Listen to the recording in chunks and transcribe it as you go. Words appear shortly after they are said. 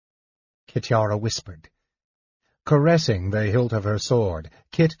Kitiara whispered. Caressing the hilt of her sword,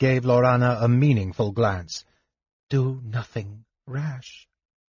 Kit gave Lorana a meaningful glance. "Do nothing rash."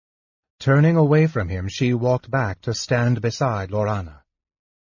 Turning away from him, she walked back to stand beside Lorana.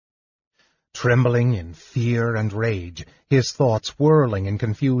 Trembling in fear and rage, his thoughts whirling in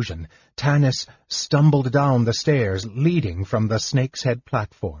confusion, Tanis stumbled down the stairs leading from the Snake's Head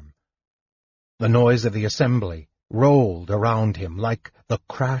platform. The noise of the assembly rolled around him like the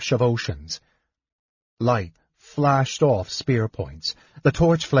crash of oceans. Light flashed off spear points. The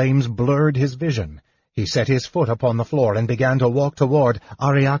torch flames blurred his vision. He set his foot upon the floor and began to walk toward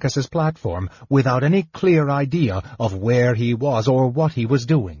Ariakis's platform without any clear idea of where he was or what he was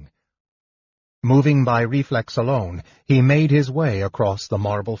doing. Moving by reflex alone, he made his way across the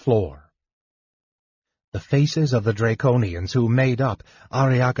marble floor. The faces of the Draconians who made up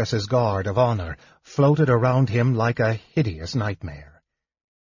Ariakis's guard of honor floated around him like a hideous nightmare.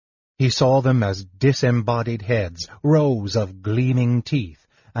 He saw them as disembodied heads, rows of gleaming teeth,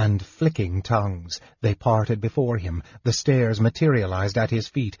 and flicking tongues. They parted before him. The stairs materialized at his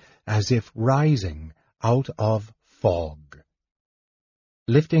feet as if rising out of fog.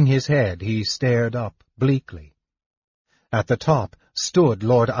 Lifting his head, he stared up bleakly. At the top stood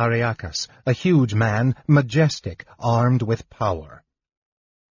Lord Ariakis, a huge man, majestic, armed with power.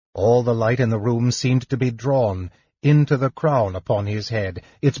 All the light in the room seemed to be drawn into the crown upon his head.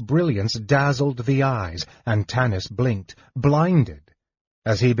 Its brilliance dazzled the eyes, and Tanis blinked, blinded,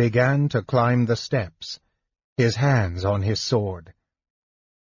 as he began to climb the steps, his hands on his sword.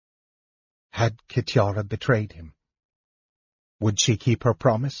 Had Kitiara betrayed him? Would she keep her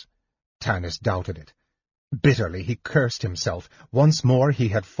promise? Tanis doubted it. Bitterly he cursed himself. Once more he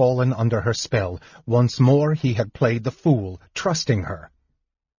had fallen under her spell. Once more he had played the fool, trusting her.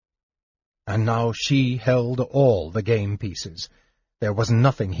 And now she held all the game pieces. There was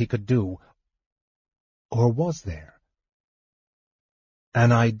nothing he could do. Or was there?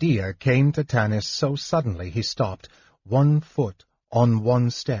 An idea came to Tanis so suddenly he stopped, one foot on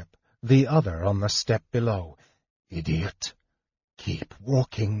one step, the other on the step below. "Idiot! Keep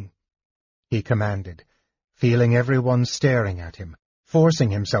walking," he commanded, feeling everyone staring at him. Forcing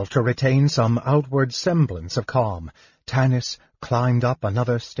himself to retain some outward semblance of calm, Tanis climbed up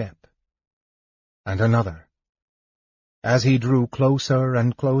another step. And another. As he drew closer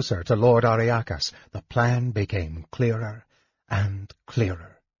and closer to Lord Ariakis, the plan became clearer and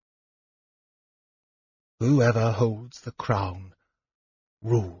clearer. Whoever holds the crown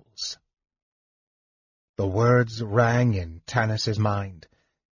rules. The words rang in Tanis's mind.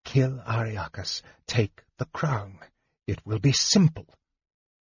 Kill Ariakis, take the crown. It will be simple.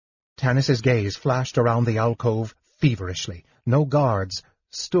 Tanis's gaze flashed around the alcove feverishly. No guards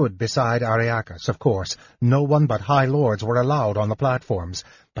stood beside Ariakis, of course. No one but high lords were allowed on the platforms.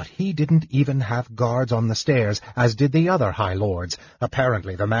 But he didn't even have guards on the stairs, as did the other high lords.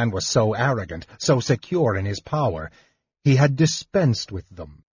 Apparently the man was so arrogant, so secure in his power. He had dispensed with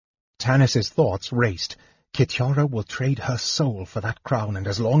them. Tanis's thoughts raced. Kitiara will trade her soul for that crown, and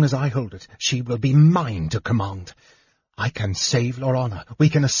as long as I hold it, she will be mine to command. I can save Lorana. We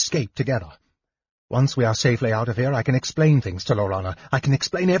can escape together. Once we are safely out of here, I can explain things to Lorana. I can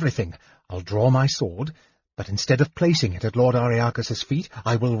explain everything. I'll draw my sword, but instead of placing it at Lord Ariakis's feet,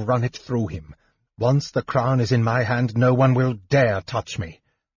 I will run it through him. Once the crown is in my hand, no one will dare touch me.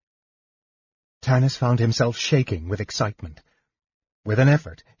 Tanis found himself shaking with excitement. With an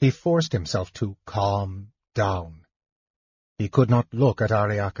effort, he forced himself to calm down. He could not look at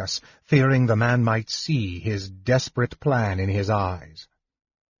Ariakis, fearing the man might see his desperate plan in his eyes.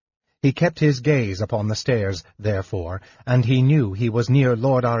 He kept his gaze upon the stairs, therefore, and he knew he was near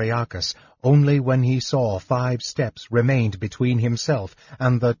Lord Ariakis only when he saw 5 steps remained between himself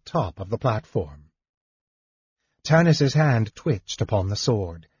and the top of the platform. Tanis's hand twitched upon the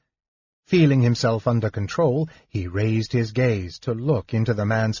sword. Feeling himself under control, he raised his gaze to look into the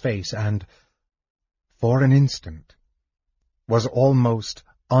man's face and, for an instant, was almost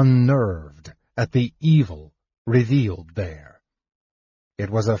unnerved at the evil revealed there. It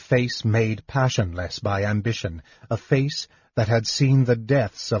was a face made passionless by ambition, a face that had seen the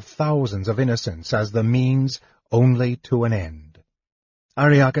deaths of thousands of innocents as the means only to an end.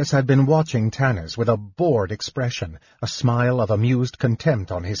 Ariakis had been watching Tanis with a bored expression, a smile of amused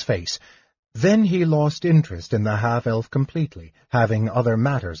contempt on his face. Then he lost interest in the half-elf completely, having other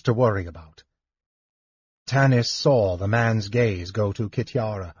matters to worry about. Tanis saw the man's gaze go to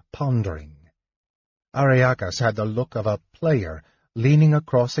Kitiara, pondering. Ariakis had the look of a player leaning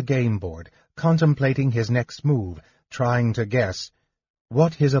across a game board, contemplating his next move, trying to guess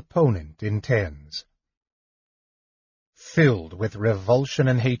what his opponent intends. Filled with revulsion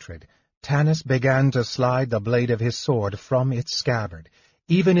and hatred, Tanis began to slide the blade of his sword from its scabbard.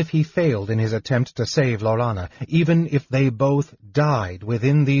 Even if he failed in his attempt to save Laurana, even if they both died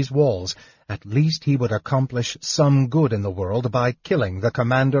within these walls, at least he would accomplish some good in the world by killing the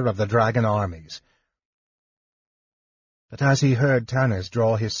commander of the dragon armies. But as he heard Tanis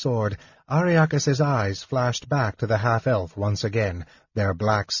draw his sword, Ariakis's eyes flashed back to the half-elf once again. Their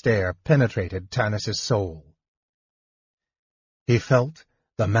black stare penetrated Tanis's soul. He felt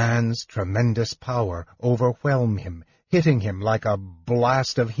the man's tremendous power overwhelm him, hitting him like a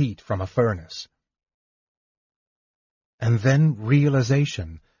blast of heat from a furnace. And then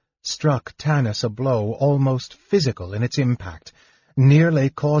realization struck Tanis, a blow almost physical in its impact, nearly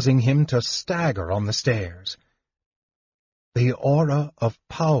causing him to stagger on the stairs. The aura of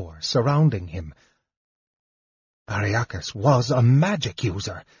power surrounding him. Ariakis was a magic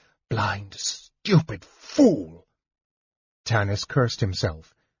user. Blind, stupid fool! Tanis cursed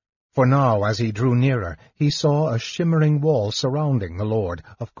himself. For now, as he drew nearer, he saw a shimmering wall surrounding the Lord,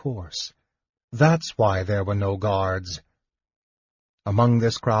 of course. That's why there were no guards. Among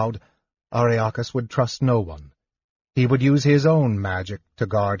this crowd, Ariakis would trust no one. He would use his own magic to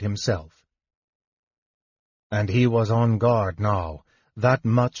guard himself. And he was on guard now. That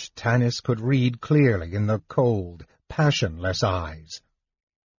much Tanis could read clearly in the cold, passionless eyes.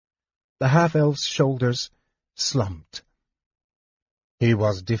 The half-elf's shoulders slumped. He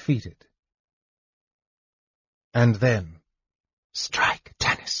was defeated. And then, "Strike,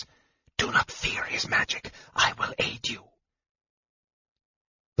 Tanis. Do not fear his magic. I will aid you."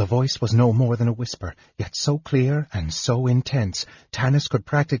 The voice was no more than a whisper, yet so clear and so intense, Tanis could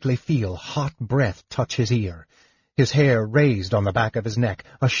practically feel hot breath touch his ear. His hair raised on the back of his neck,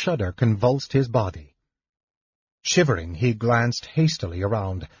 a shudder convulsed his body. Shivering, he glanced hastily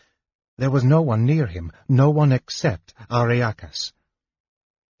around. There was no one near him, no one except Ariakis.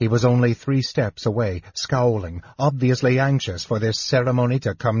 He was only 3 steps away, scowling, obviously anxious for this ceremony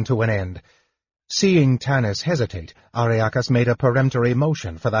to come to an end. Seeing Tanis hesitate, Ariakis made a peremptory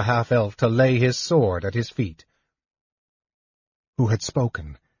motion for the half-elf to lay his sword at his feet. Who had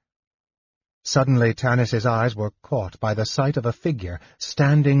spoken? Suddenly Tanis's eyes were caught by the sight of a figure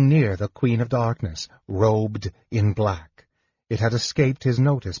standing near the Queen of Darkness, robed in black. It had escaped his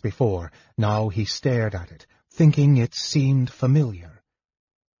notice before. Now he stared at it, thinking it seemed familiar.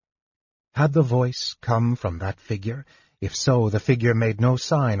 Had the voice come from that figure? If so, the figure made no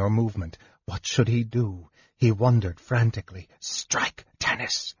sign or movement. What should he do? He wondered frantically. "Strike,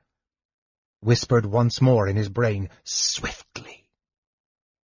 Tanis!" Whispered once more in his brain, "Swiftly!"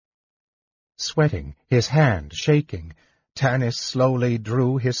 Sweating, his hand shaking, Tanis slowly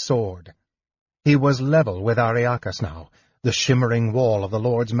drew his sword. He was level with Ariakis now. The shimmering wall of the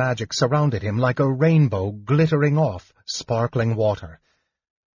Lord's magic surrounded him like a rainbow glittering off sparkling water.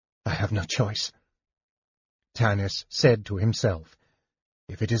 "I have no choice," Tanis said to himself.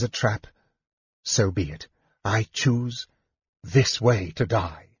 "If it is a trap, so be it. I choose this way to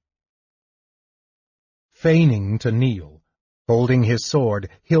die." Feigning to kneel, holding his sword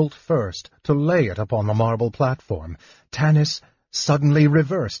hilt first to lay it upon the marble platform, Tanis suddenly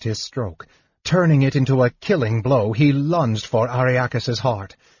reversed his stroke. Turning it into a killing blow, he lunged for Ariakis's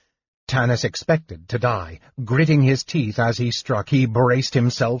heart. Tanis expected to die. Gritting his teeth as he struck, he braced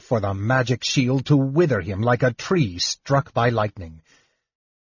himself for the magic shield to wither him like a tree struck by lightning.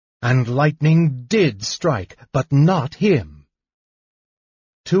 And lightning did strike, but not him.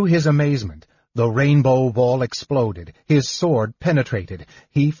 To his amazement, the rainbow wall exploded. His sword penetrated.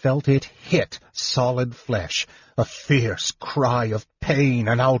 He felt it hit solid flesh. A fierce cry of pain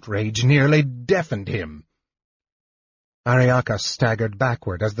and outrage nearly deafened him. Ariakis staggered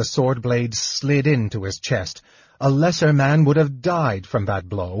backward as the sword blade slid into his chest. A lesser man would have died from that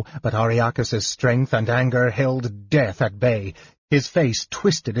blow, but Ariakis's strength and anger held death at bay. His face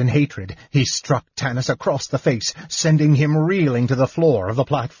twisted in hatred. He struck Tanis across the face, sending him reeling to the floor of the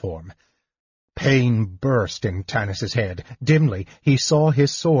platform. Pain burst in Tanis's head. Dimly, he saw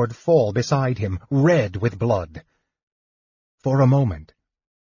his sword fall beside him, red with blood. For a moment,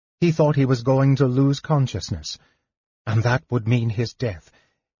 he thought he was going to lose consciousness, and that would mean his death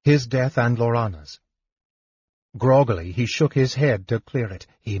and Laurana's. Groggily, he shook his head to clear it.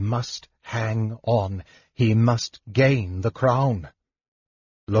 He must hang on. He must gain the crown.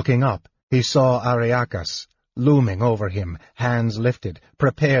 Looking up, he saw Ariakis looming over him, hands lifted,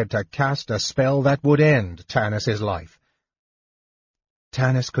 prepared to cast a spell that would end Tanis's life.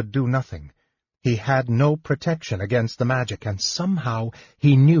 Tanis could do nothing. He had no protection against the magic, and somehow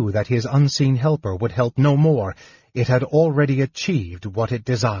he knew that his unseen helper would help no more. It had already achieved what it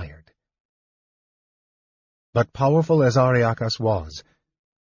desired. But powerful as Ariakis was,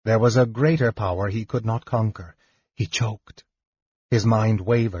 There was a greater power he could not conquer. He choked. His mind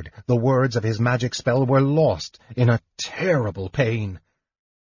wavered. The words of his magic spell were lost in a terrible pain.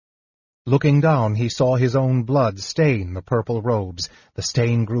 Looking down, he saw his own blood stain the purple robes. The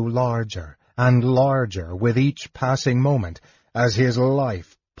stain grew larger and larger with each passing moment as his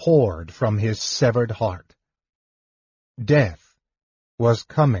life poured from his severed heart. Death was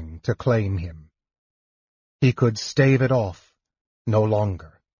coming to claim him. He could stave it off no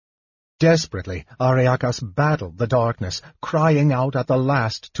longer. Desperately, Ariakas battled the darkness, crying out at the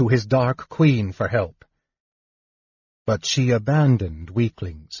last to his dark queen for help. But she abandoned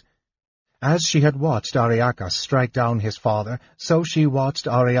weaklings. As she had watched Ariakas strike down his father, so she watched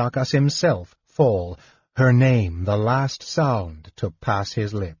Ariakas himself fall, her name the last sound to pass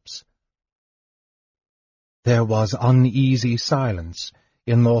his lips. There was uneasy silence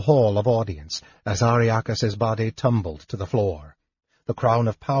in the hall of audience as Ariakas's body tumbled to the floor. The crown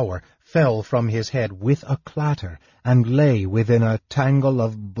of power fell from his head with a clatter and lay within a tangle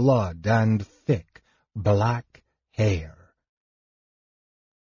of blood and thick, black hair.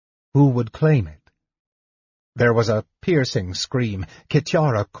 Who would claim it? There was a piercing scream.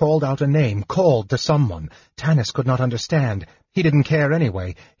 Kitiara called out a name, called to someone. Tanis could not understand. He didn't care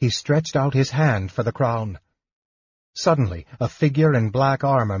anyway. He stretched out his hand for the crown. Suddenly, a figure in black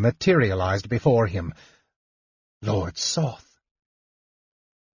armor materialized before him. Lord Soth.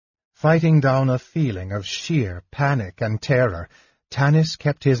 Fighting down a feeling of sheer panic and terror, Tanis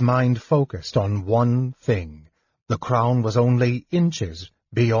kept his mind focused on one thing. The crown was only inches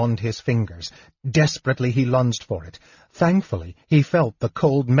beyond his fingers. Desperately he lunged for it. Thankfully, he felt the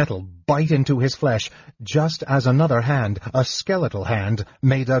cold metal bite into his flesh, just as another hand, a skeletal hand,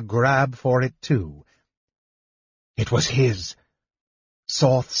 made a grab for it too. It was his.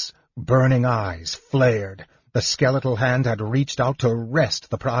 Soth's burning eyes flared. The skeletal hand had reached out to wrest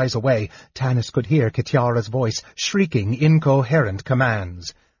the prize away. Tanis could hear Kitiara's voice, shrieking incoherent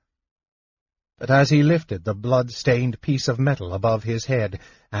commands. But as he lifted the blood-stained piece of metal above his head,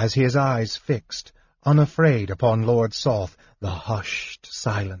 as his eyes fixed, unafraid upon Lord Soth, the hushed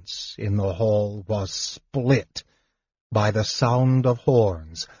silence in the hall was split by the sound of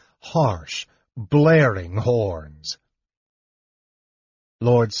horns, harsh, blaring horns.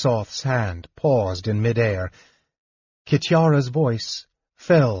 Lord Soth's hand paused in mid-air. Kitiara's voice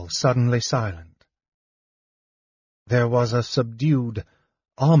fell suddenly silent. There was a subdued,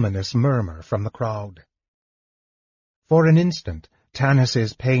 ominous murmur from the crowd. For an instant,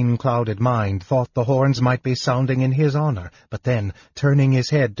 Tanis's pain-clouded mind thought the horns might be sounding in his honor, but then, turning his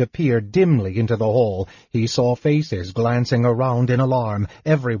head to peer dimly into the hall, he saw faces glancing around in alarm.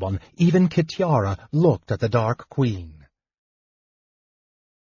 Everyone, even Kitiara, looked at the Dark Queen.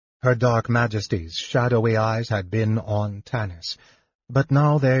 Her Dark Majesty's shadowy eyes had been on Tanis, but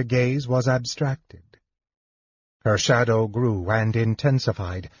now their gaze was abstracted. Her shadow grew and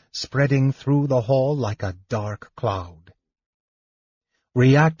intensified, spreading through the hall like a dark cloud.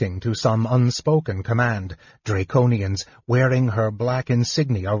 Reacting to some unspoken command, Draconians, wearing her black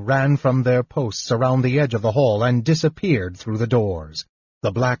insignia, ran from their posts around the edge of the hall and disappeared through the doors.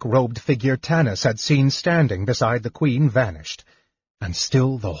 The black-robed figure Tanis had seen standing beside the Queen vanished, and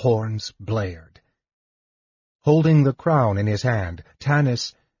still the horns blared. Holding the crown in his hand,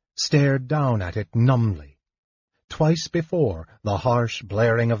 Tanis stared down at it numbly. Twice before, the harsh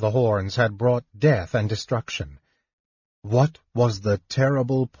blaring of the horns had brought death and destruction. What was the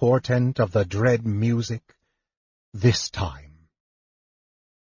terrible portent of the dread music this time?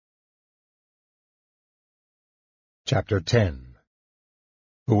 Chapter 10.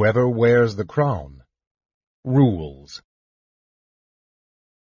 Whoever wears the crown rules.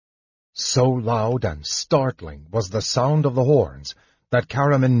 So loud and startling was the sound of the horns that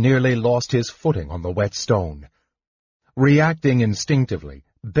Caramon nearly lost his footing on the wet stone. Reacting instinctively,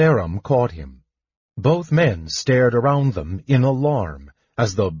 Beram caught him. Both men stared around them in alarm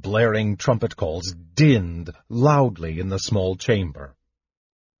as the blaring trumpet calls dinned loudly in the small chamber.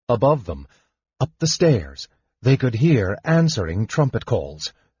 Above them, up the stairs, they could hear answering trumpet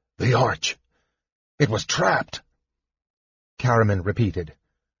calls. The arch! It was trapped! Caramon repeated.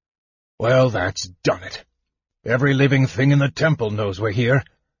 Well, that's done it. Every living thing in the temple knows we're here,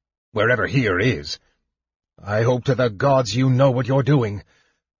 wherever here is. I hope to the gods you know what you're doing.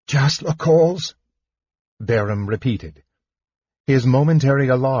 Jasla calls? Beram repeated. His momentary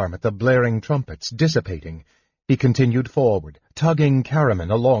alarm at the blaring trumpets dissipating, he continued forward, tugging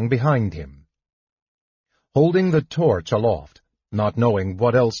Caramon along behind him. Holding the torch aloft, not knowing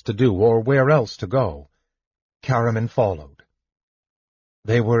what else to do or where else to go, Caramon followed.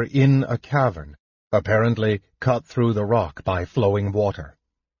 They were in a cavern, apparently cut through the rock by flowing water.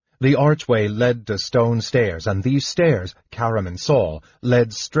 The archway led to stone stairs, and these stairs, Caramon saw,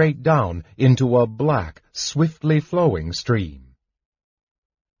 led straight down into a black, swiftly flowing stream.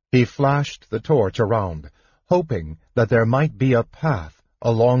 He flashed the torch around, hoping that there might be a path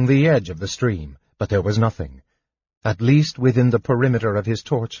along the edge of the stream, but there was nothing, at least within the perimeter of his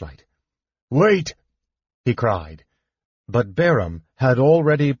torchlight. "Wait!" he cried, but Bairam had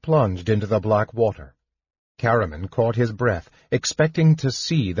already plunged into the black water. Caramon caught his breath, expecting to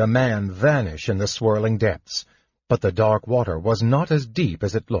see the man vanish in the swirling depths, but the dark water was not as deep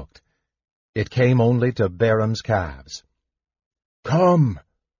as it looked. It came only to Bairam's calves. "Come!"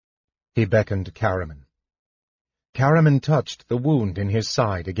 he beckoned Caramon. Caramon touched the wound in his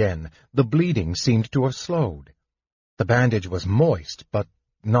side again. The bleeding seemed to have slowed. The bandage was moist, but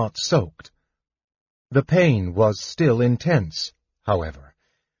not soaked. The pain was still intense, however.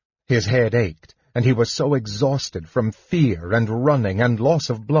 His head ached, and he was so exhausted from fear and running and loss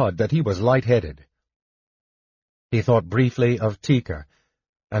of blood that he was light-headed. He thought briefly of Tika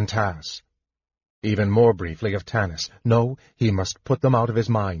and Tas, even more briefly of Tanis. No, he must put them out of his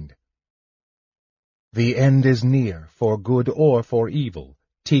mind. "The end is near, for good or for evil,"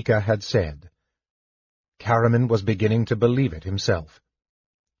 Tika had said. Caramon was beginning to believe it himself.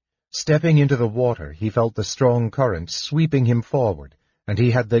 Stepping into the water, he felt the strong current sweeping him forward, and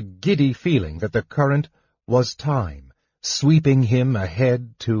he had the giddy feeling that the current was time, sweeping him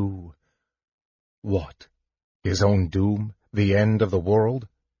ahead to— what? His own doom, the end of the world,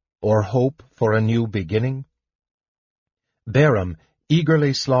 or hope for a new beginning? Bairam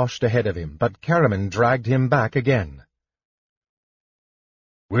eagerly sloshed ahead of him, but Caramon dragged him back again.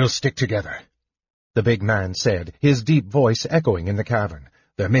 "We'll stick together," the big man said, his deep voice echoing in the cavern.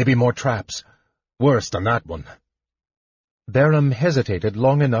 "There may be more traps, worse than that one." Bairam hesitated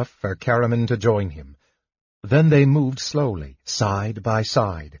long enough for Caramon to join him. Then they moved slowly, side by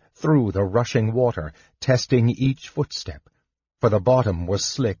side, through the rushing water, testing each footstep, for the bottom was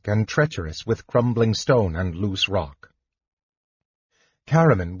slick and treacherous with crumbling stone and loose rock.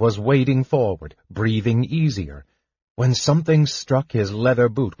 Caramon was wading forward, breathing easier, when something struck his leather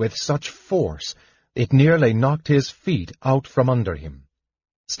boot with such force it nearly knocked his feet out from under him.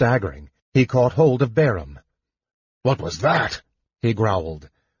 Staggering, he caught hold of Bairam. "What was that?" he growled,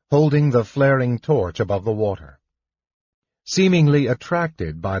 holding the flaring torch above the water. Seemingly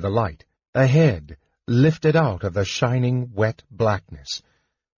attracted by the light, a head lifted out of the shining, wet blackness.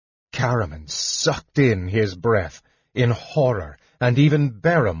 Caramon sucked in his breath in horror, and even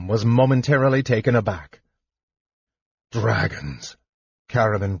Bairam was momentarily taken aback. "Dragons,"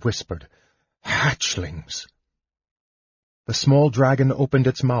 Caramon whispered. "Hatchlings." The small dragon opened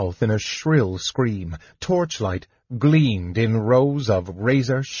its mouth in a shrill scream. Torchlight gleamed in rows of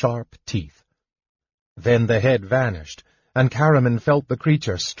razor-sharp teeth. Then the head vanished, and Caramon felt the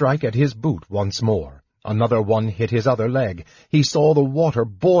creature strike at his boot once more. Another one hit his other leg. He saw the water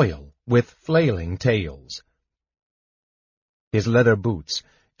boil with flailing tails. His leather boots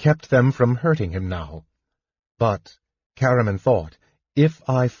kept them from hurting him now. But, Caramon thought, if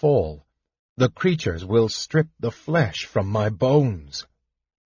I fall, the creatures will strip the flesh from my bones.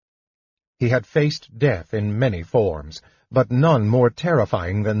 He had faced death in many forms, but none more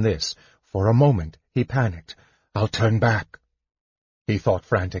terrifying than this. For a moment he panicked. "I'll turn back," he thought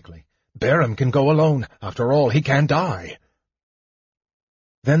frantically. "Bairam can go alone. After all, he can die."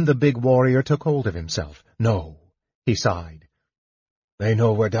 Then the big warrior took hold of himself. "No," he sighed. "They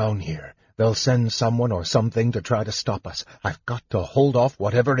know we're down here. They'll send someone or something to try to stop us. I've got to hold off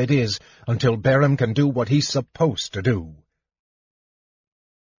whatever it is until Bairam can do what he's supposed to do."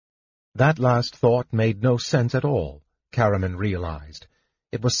 That last thought made no sense at all, Caramon realized.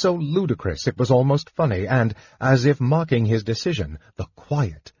 It was so ludicrous it was almost funny, and, as if mocking his decision, the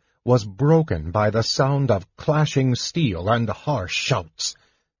quiet was broken by the sound of clashing steel and harsh shouts,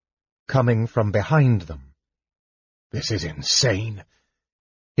 coming from behind them. "This is insane,"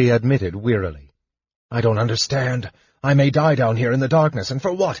 he admitted wearily. "I don't understand. I may die down here in the darkness, and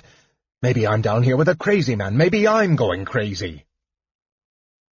for what? Maybe I'm down here with a crazy man. Maybe I'm going crazy."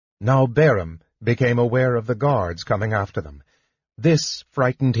 Now Bairam became aware of the guards coming after them. This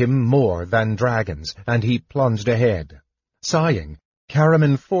frightened him more than dragons, and he plunged ahead. Sighing,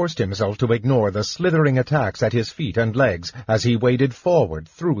 Caramon forced himself to ignore the slithering attacks at his feet and legs as he waded forward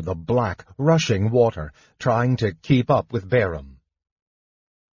through the black, rushing water, trying to keep up with Bairam.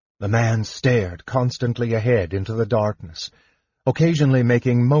 The man stared constantly ahead into the darkness, occasionally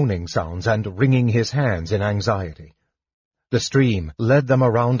making moaning sounds and wringing his hands in anxiety. The stream led them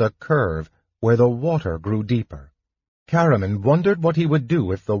around a curve where the water grew deeper. Caramon wondered what he would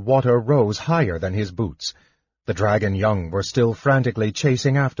do if the water rose higher than his boots. The dragon young were still frantically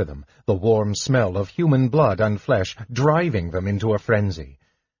chasing after them, the warm smell of human blood and flesh driving them into a frenzy.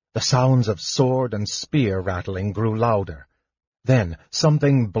 The sounds of sword and spear rattling grew louder. Then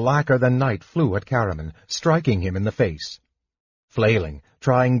something blacker than night flew at Caramon, striking him in the face. Flailing,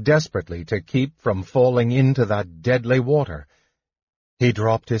 trying desperately to keep from falling into that deadly water, he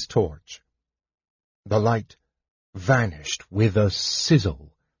dropped his torch. The light vanished with a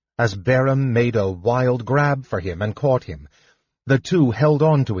sizzle as Beren made a wild grab for him and caught him. The two held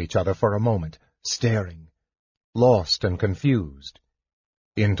on to each other for a moment, staring, lost and confused,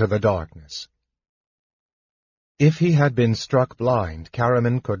 into the darkness. If he had been struck blind,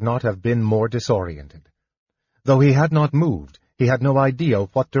 Caramon could not have been more disoriented. Though he had not moved, he had no idea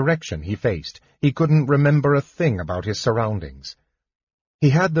what direction he faced. He couldn't remember a thing about his surroundings. He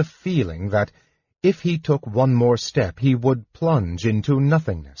had the feeling that if he took one more step, he would plunge into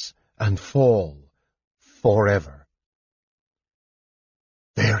nothingness and fall forever.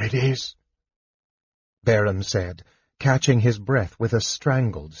 "There it is," Beren said, catching his breath with a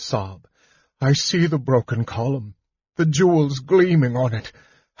strangled sob. "I see the broken column, the jewels gleaming on it,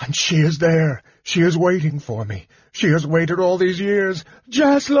 and she is there. She is waiting for me. She has waited all these years.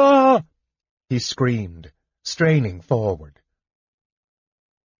 Jasla!" he screamed, straining forward.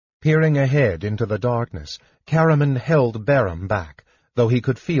 Peering ahead into the darkness, Caramon held Beren back, though he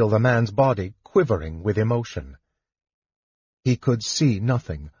could feel the man's body quivering with emotion. He could see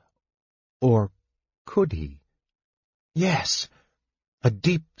nothing. Or could he? Yes. A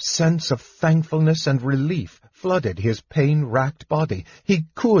deep sense of thankfulness and relief flooded his pain-racked body. He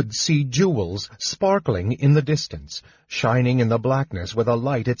could see jewels sparkling in the distance, shining in the blackness with a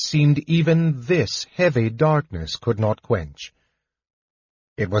light it seemed even this heavy darkness could not quench.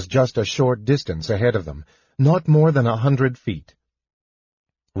 It was just a short distance ahead of them, not more than 100 feet.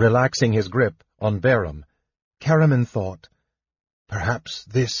 Relaxing his grip on Beren, Caramon thought, "Perhaps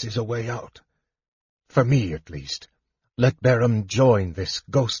this is a way out. For me, at least. Let Beren join this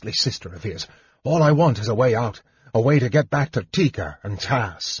ghostly sister of his. All I want is a way out, a way to get back to Tika and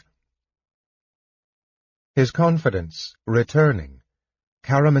Tas." His confidence returning,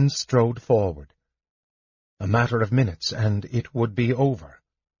 Caramon strode forward. A matter of minutes, and it would be over.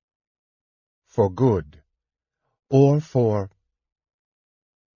 For good. Or for...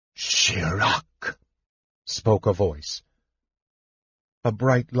 "Shirak," spoke a voice. A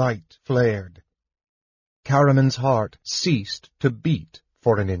bright light flared. Caramon's heart ceased to beat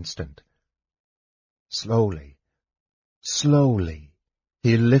for an instant. Slowly, slowly,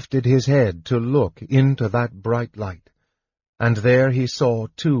 he lifted his head to look into that bright light, and there he saw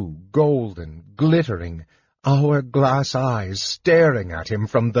two golden, glittering, hourglass eyes staring at him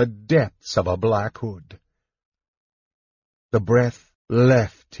from the depths of a black hood. The breath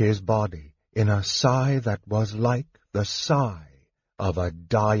left his body in a sigh that was like the sigh of a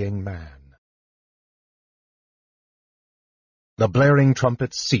dying man. The blaring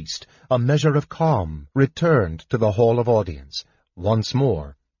trumpets ceased. A measure of calm returned to the Hall of Audience. Once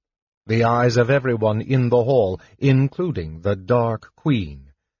more, the eyes of everyone in the hall, including the Dark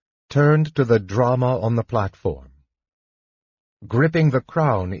Queen, turned to the drama on the platform. Gripping the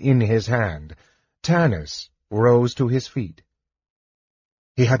crown in his hand, Tanis rose to his feet.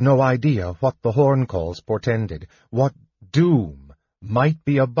 He had no idea what the horn calls portended, what doom might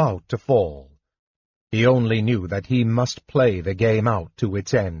be about to fall. He only knew that he must play the game out to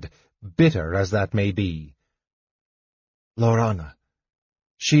its end, bitter as that may be. Laurana.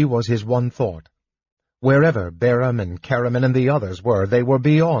 She was his one thought. Wherever Beren and Caramon and the others were, they were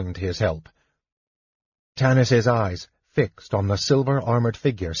beyond his help. Tanis's eyes fixed on the silver-armored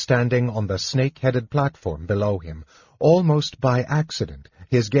figure standing on the snake-headed platform below him. Almost by accident,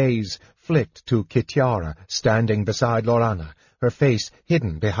 his gaze flicked to Kitiara standing beside Laurana, her face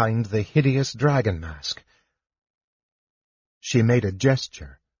hidden behind the hideous dragon mask. She made a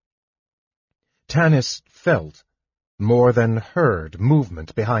gesture. Tanis felt, more than heard,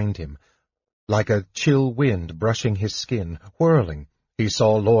 movement behind him. Like a chill wind brushing his skin, whirling, he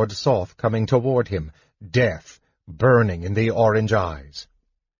saw Lord Soth coming toward him, death burning in the orange eyes.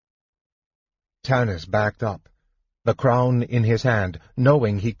 Tanis backed up, the crown in his hand,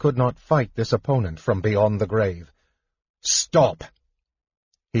 knowing he could not fight this opponent from beyond the grave. "Stop!"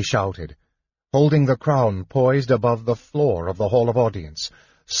 he shouted, holding the crown poised above the floor of the Hall of Audience.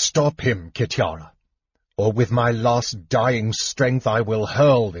 "Stop him, Kitiara, or with my last dying strength I will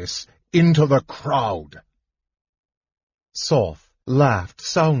hurl this into the crowd." Soth laughed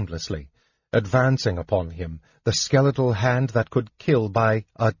soundlessly, advancing upon him, the skeletal hand that could kill by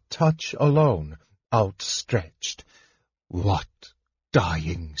a touch alone, outstretched. "What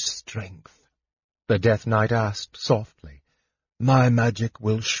dying strength?" The Death Knight asked softly. "My magic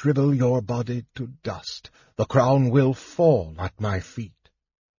will shrivel your body to dust. The crown will fall at my feet."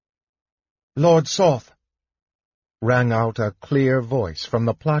 "Lord Soth," rang out a clear voice from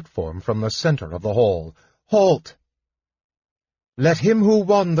the platform from the center of the hall. "Halt! Let him who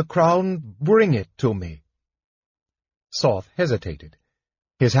won the crown bring it to me." Soth hesitated,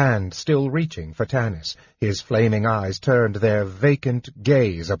 his hand still reaching for Tanis. His flaming eyes turned their vacant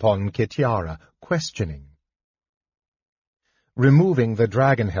gaze upon Kitiara, questioning. Removing the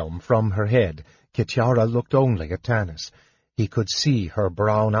dragon helm from her head, Kitiara looked only at Tanis. He could see her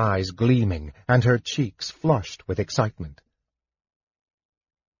brown eyes gleaming and her cheeks flushed with excitement.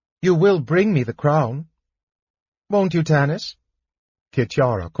 "You will bring me the crown, won't you, Tanis?"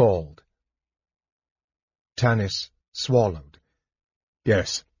 Kitiara called. Tanis swallowed.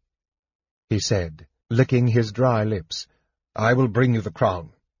 "Yes," he said, licking his dry lips. "I will bring you the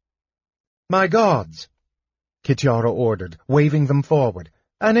crown." "My gods!" Kitiara ordered, waving them forward.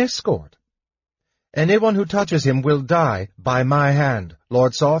 "An escort. Anyone who touches him will die by my hand,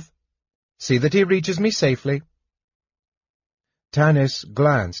 Lord Soth. See that he reaches me safely." Tanis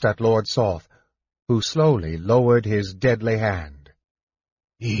glanced at Lord Soth, who slowly lowered his deadly hand.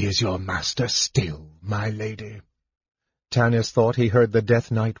 "He is your master still, my lady." Tanis thought he heard the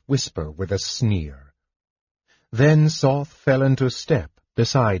Death Knight whisper with a sneer. Then Soth fell into step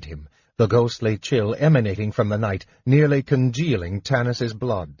beside him, the ghostly chill emanating from the night, nearly congealing Tanis's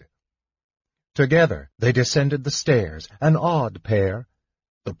blood. Together they descended the stairs, an odd pair,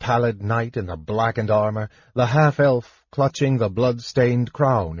 the pallid knight in the blackened armor, the half-elf clutching the blood-stained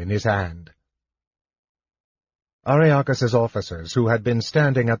crown in his hand. Ariakis's officers, who had been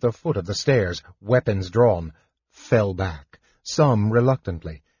standing at the foot of the stairs, weapons drawn, fell back, some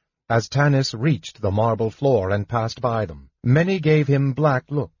reluctantly, as Tanis reached the marble floor and passed by them. Many gave him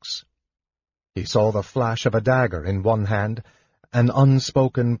black looks. He saw the flash of a dagger in one hand, an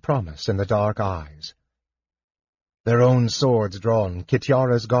unspoken promise in the dark eyes. Their own swords drawn,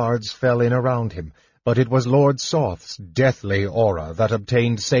 Kitiara's guards fell in around him, but it was Lord Soth's deathly aura that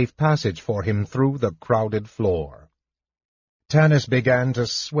obtained safe passage for him through the crowded floor. Tanis began to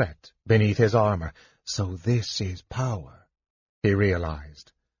sweat beneath his armor. So this is power, he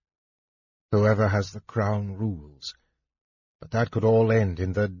realized. Whoever has the crown rules. But that could all end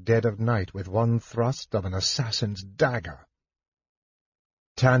in the dead of night with one thrust of an assassin's dagger.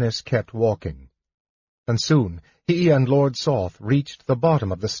 Tanis kept walking, and soon he and Lord Soth reached the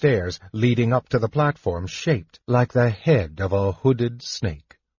bottom of the stairs leading up to the platform shaped like the head of a hooded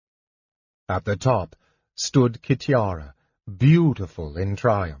snake. At the top stood Kitiara, beautiful in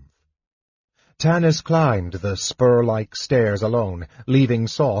triumph. Tanis climbed the spur-like stairs alone, leaving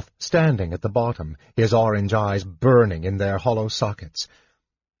Soth standing at the bottom, his orange eyes burning in their hollow sockets.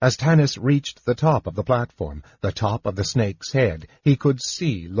 As Tanis reached the top of the platform, the top of the snake's head, he could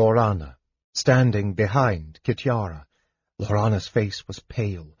see Laurana, standing behind Kitiara. Laurana's face was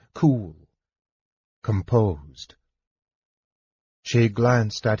pale, cool, composed. She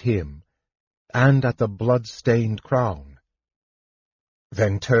glanced at him, and at the blood-stained crown,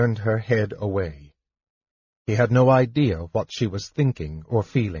 then turned her head away. He had no idea what she was thinking or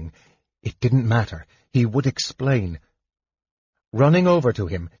feeling. It didn't matter. He would explain. Running over to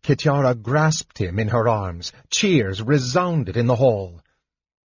him, Kitiara grasped him in her arms. Cheers resounded in the hall.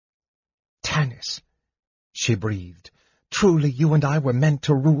 "Tanis," she breathed, "truly you and I were meant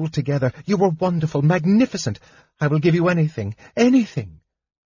to rule together. You were wonderful, magnificent. I will give you anything, anything."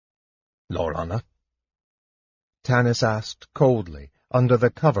 "Laurana?" Tanis asked coldly, under the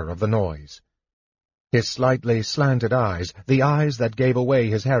cover of the noise. His slightly slanted eyes, the eyes that gave away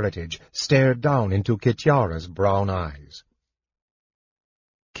his heritage, stared down into Kitiara's brown eyes.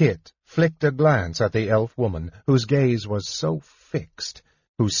 Kit flicked a glance at the elf woman, whose gaze was so fixed,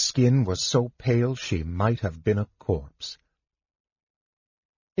 whose skin was so pale she might have been a corpse.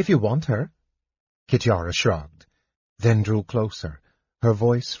 "If you want her," Kitiara shrugged, then drew closer, her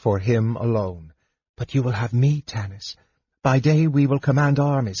voice for him alone. "But you will have me, Tanis. By day we will command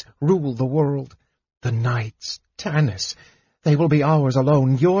armies, rule the world. The nights, Tanis, they will be ours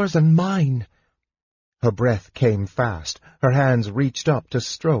alone, yours and mine." Her breath came fast. Her hands reached up to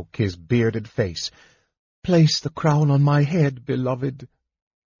stroke his bearded face. "Place the crown on my head, beloved."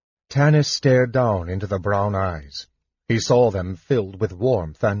 Tanis stared down into the brown eyes. He saw them filled with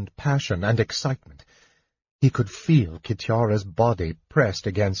warmth and passion and excitement. He could feel Kitiara's body pressed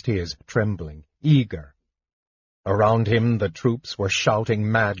against his, trembling, eager. Around him the troops were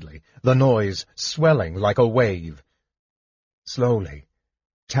shouting madly, the noise swelling like a wave. Slowly,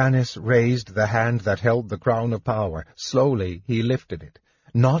 Tanis raised the hand that held the crown of power. Slowly he lifted it.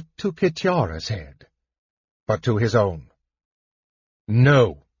 not to Kitiara's head, but to his own.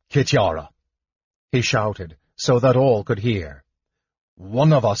 "No, Kitiara," he shouted, so that all could hear.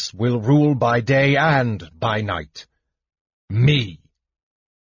 "One of us will rule by day and by night. Me."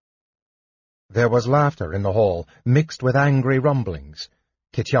 There was laughter in the hall, mixed with angry rumblings.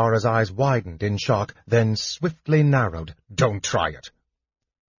 Kitiara's eyes widened in shock, then swiftly narrowed. "Don't try it,"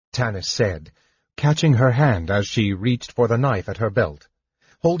 Tanis said, catching her hand as she reached for the knife at her belt.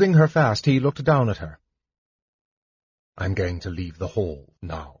 Holding her fast, he looked down at her. "I'm going to leave the hall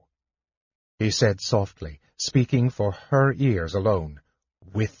now," he said softly, speaking for her ears alone,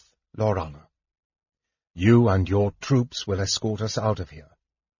 "with Laurana. You and your troops will escort us out of here.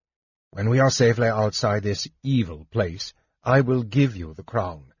 When we are safely outside this evil place, I will give you the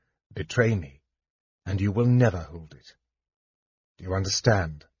crown. Betray me, and you will never hold it. Do you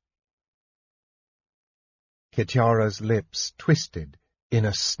understand?" Kitiara's lips twisted in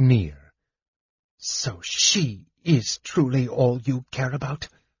a sneer. "So she is truly all you care about?"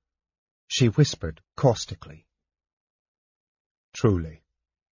 she whispered caustically. "Truly,"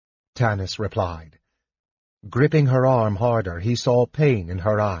 Tanis replied. Gripping her arm harder, he saw pain in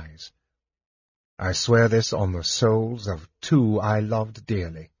her eyes. "I swear this on the souls of two I loved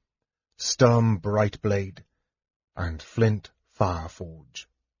dearly, Sturm Brightblade and Flint Fireforge.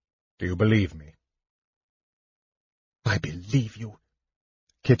 Do you believe me?" "I believe you,"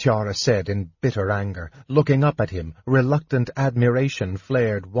 Kitiara said in bitter anger, looking up at him. Reluctant admiration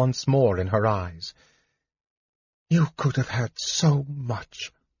flared once more in her eyes. "You could have had so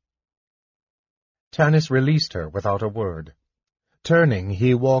much." Tanis released her without a word. Turning,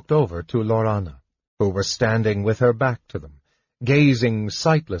 he walked over to Laurana, who was standing with her back to them, gazing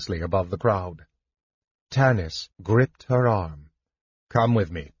sightlessly above the crowd. Tanis gripped her arm. "Come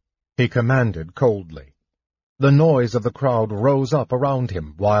with me," he commanded coldly. The noise of the crowd rose up around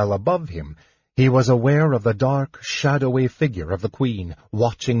him, while above him he was aware of the dark, shadowy figure of the Queen,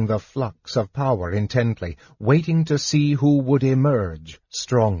 watching the flux of power intently, waiting to see who would emerge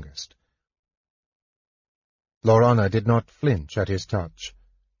strongest. Laurana did not flinch at his touch.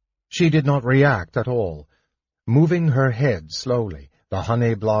 She did not react at all. Moving her head slowly, the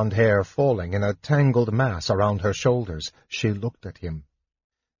honey-blonde hair falling in a tangled mass around her shoulders, she looked at him.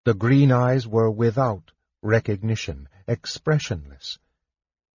 The green eyes were without recognition, expressionless.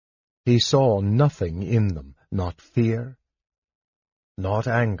 He saw nothing in them, not fear, not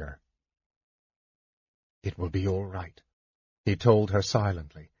anger. "It will be all right," he told her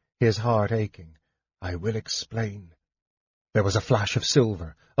silently, his heart aching. "I will explain." There was a flash of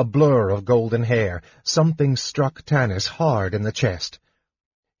silver, a blur of golden hair. Something struck Tanis hard in the chest.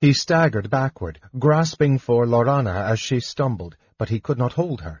 He staggered backward, grasping for Laurana as she stumbled, but he could not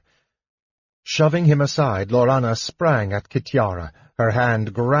hold her. Shoving him aside, Laurana sprang at Kitiara, her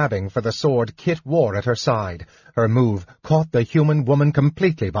hand grabbing for the sword Kit wore at her side. Her move caught the human woman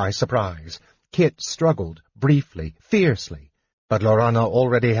completely by surprise. Kit struggled, briefly, fiercely, but Laurana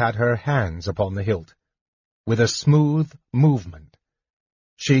already had her hands upon the hilt. With a smooth movement,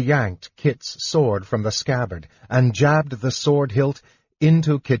 she yanked Kit's sword from the scabbard and jabbed the sword hilt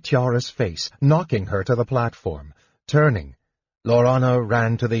into Kitiara's face, knocking her to the platform. Turning, Laurana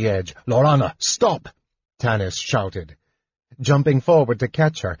ran to the edge. "Laurana, stop!" Tanis shouted. Jumping forward to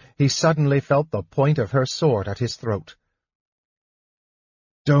catch her, he suddenly felt the point of her sword at his throat.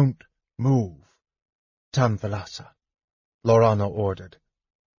 "Don't move, Tamthalassa," Laurana ordered.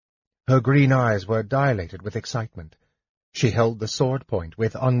 Her green eyes were dilated with excitement. She held the sword point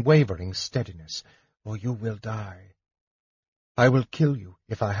with unwavering steadiness. "Or you will die. I will kill you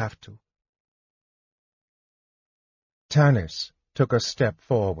if I have to." Tanis took a step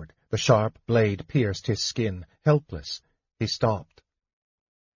forward. The sharp blade pierced his skin. Helpless, he stopped.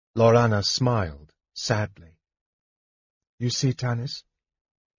 Laurana smiled sadly. "You see, Tanis,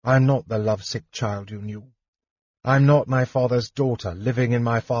 I'm not the lovesick child you knew. I'm not my father's daughter living in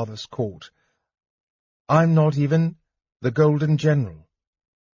my father's court. I'm not even the Golden General.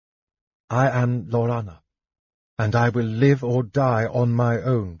 I am Laurana, and I will live or die on my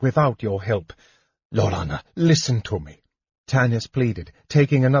own without your help. Laurana, listen to me," Tanis pleaded,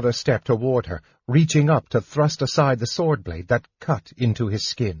 taking another step toward her, reaching up to thrust aside the sword blade that cut into his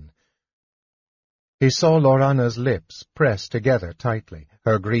skin. He saw Laurana's lips pressed together tightly.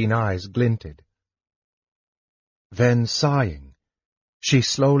 Her green eyes glinted. Then, sighing, she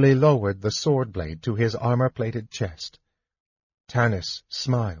slowly lowered the sword blade to his armor-plated chest. Tanis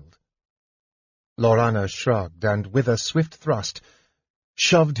smiled. Laurana shrugged and, with a swift thrust,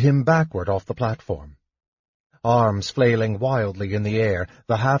 shoved him backward off the platform. Arms flailing wildly in the air,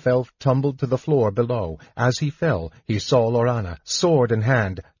 the half-elf tumbled to the floor below. As he fell, he saw Loranna, sword in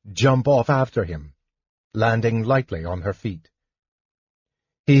hand, jump off after him, landing lightly on her feet.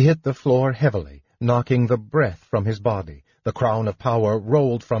 He hit the floor heavily, knocking the breath from his body. The crown of power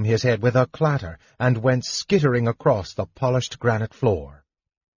rolled from his head with a clatter and went skittering across the polished granite floor.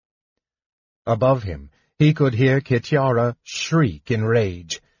 Above him, he could hear Kitiara shriek in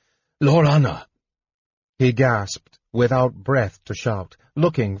rage. "Loranna!" He gasped, without breath to shout,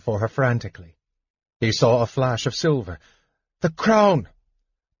 looking for her frantically. He saw a flash of silver. "The crown!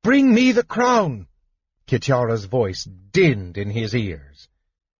 Bring me the crown!" Kitiara's voice dinned in his ears.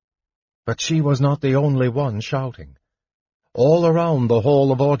 But she was not the only one shouting. All around the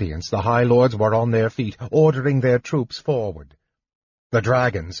hall of audience the High Lords were on their feet, ordering their troops forward. The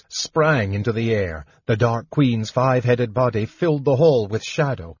dragons sprang into the air. The Dark Queen's five-headed body filled the hall with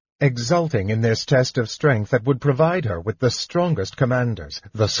shadow, exulting in this test of strength that would provide her with the strongest commanders,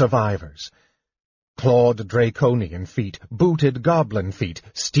 the survivors. Clawed draconian feet, booted goblin feet,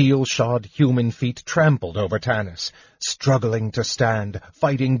 steel-shod human feet trampled over Tanis, struggling to stand,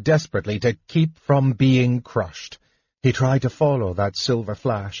 fighting desperately to keep from being crushed. He tried to follow that silver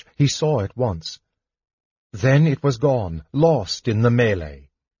flash. He saw it once. Then it was gone, lost in the melee.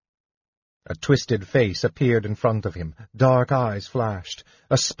 A twisted face appeared in front of him. Dark eyes flashed.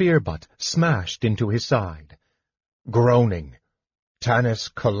 A spear butt smashed into his side. Groaning,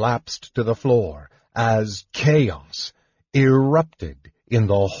 Tanis collapsed to the floor as chaos erupted in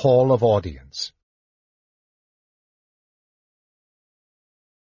the hall of audience.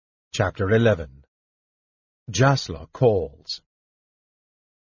 Chapter 11. Jasla calls.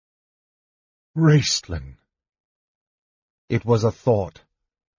 Raistlin. It was a thought,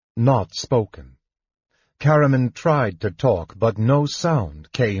 not spoken. Caramon tried to talk, but no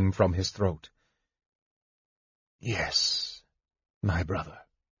sound came from his throat. "Yes, my brother,"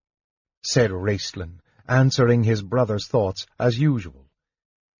 said Raistlin, answering his brother's thoughts as usual.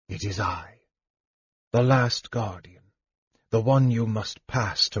 "It is I, the last guardian, the one you must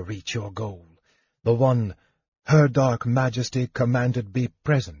pass to reach your goal, the one Her Dark Majesty commanded be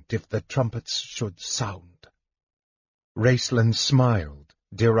present if the trumpets should sound." Raistlin smiled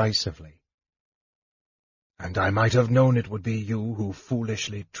derisively. "And I might have known it would be you who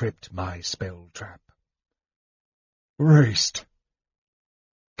foolishly tripped my spell trap." "Raist,"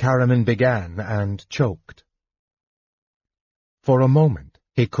 Caramon began and choked. For a moment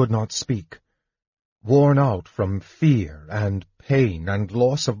he could not speak. Worn out from fear and pain and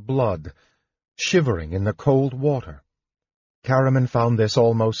loss of blood, shivering in the cold water, Caramon found this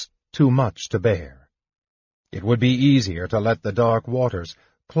almost too much to bear. It would be easier to let the dark waters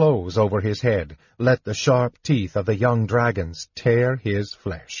close over his head, let the sharp teeth of the young dragons tear his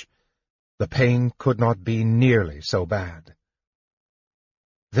flesh. The pain could not be nearly so bad.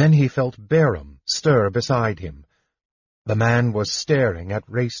 Then he felt Beram stir beside him. The man was staring at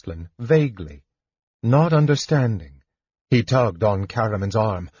Raistlin vaguely, not understanding. He tugged on Caramon's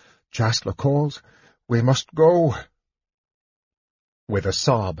arm. "Jasla calls. We must go." With a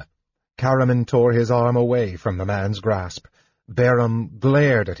sob, Caramon tore his arm away from the man's grasp. Beram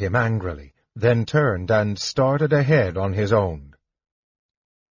glared at him angrily, then turned and started ahead on his own.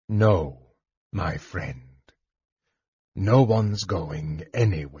 "No, my friend. No one's going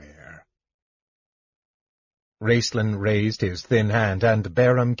anywhere." Raistlin raised his thin hand, and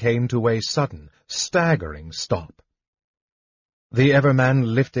Beram came to a sudden, staggering stop. The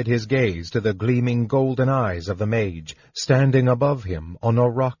Everman lifted his gaze to the gleaming golden eyes of the mage, standing above him on a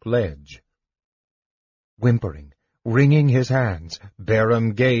rock ledge. Whimpering, wringing his hands,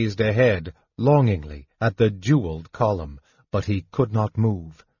 Beram gazed ahead, longingly, at the jeweled column, but he could not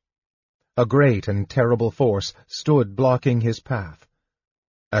move. A great and terrible force stood blocking his path,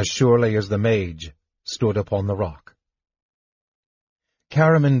 as surely as the mage stood upon the rock.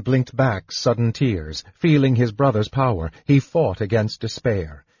 Caramon blinked back sudden tears. Feeling his brother's power, he fought against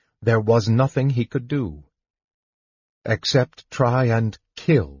despair. There was nothing he could do, except try and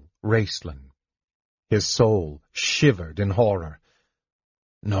kill Raistlin. His soul shivered in horror.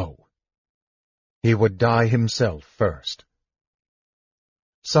 No. He would die himself first.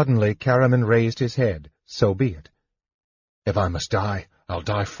 Suddenly Caramon raised his head. So be it. "If I must die, I'll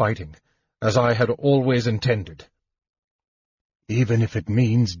die fighting, as I had always intended. Even if it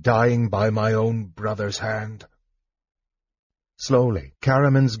means dying by my own brother's hand." Slowly,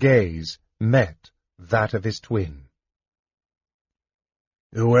 Caramon's gaze met that of his twin.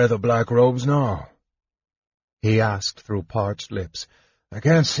 "You wear the black robes now?" he asked through parched lips. "I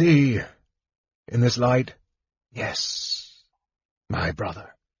can't see. In this light?" "Yes, my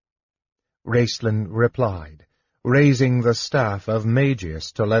brother," Raistlin replied, raising the staff of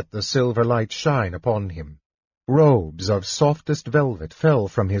Magius to let the silver light shine upon him. Robes of softest velvet fell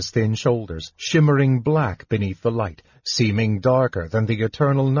from his thin shoulders, shimmering black beneath the light, seeming darker than the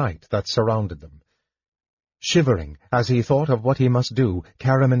eternal night that surrounded them. Shivering as he thought of what he must do,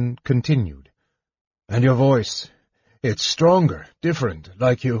 Caramon continued, "And your voice, it's stronger, different,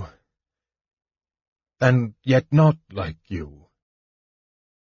 like you, and yet not like you."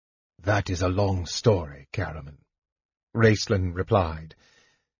 "That is a long story, Caramon," Raistlin replied.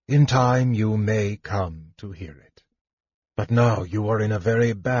 "In time you may come to hear it. But now you are in a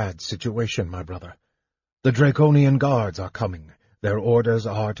very bad situation, my brother. The Draconian guards are coming. Their orders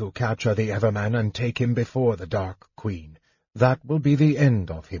are to capture the Everman and take him before the Dark Queen. That will be the end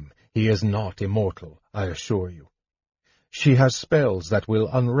of him. He is not immortal, I assure you. She has spells that will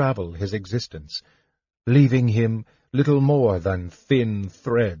unravel his existence, leaving him little more than thin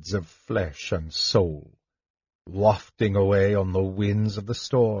threads of flesh and soul, wafting away on the winds of the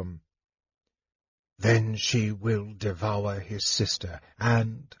storm. Then she will devour his sister,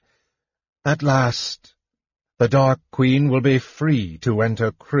 and, at last, the Dark Queen will be free to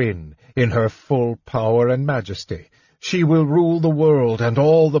enter Krynn in her full power and majesty. She will rule the world and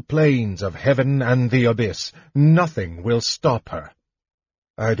all the planes of heaven and the abyss. Nothing will stop her."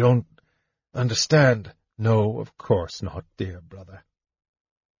 "I don't understand." "No, of course not, dear brother,"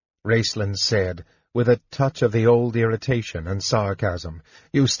 Raistlin said, with a touch of the old irritation and sarcasm.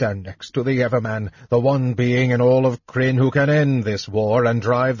 "You stand next to the Everman, the one being in all of Krynn who can end this war and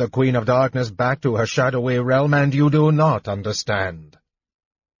drive the Queen of Darkness back to her shadowy realm, and you do not understand."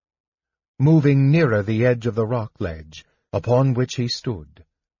 Moving nearer the edge of the rock ledge, upon which he stood,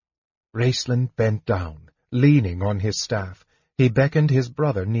 Raistlin bent down, leaning on his staff. He beckoned his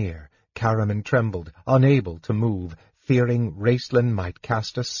brother near. Caramon trembled, unable to move, fearing Raistlin might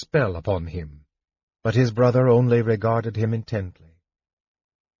cast a spell upon him. But his brother only regarded him intently.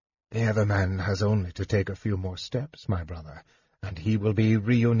 "The Everman has only to take a few more steps, my brother, and he will be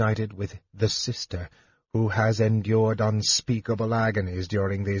reunited with the sister who has endured unspeakable agonies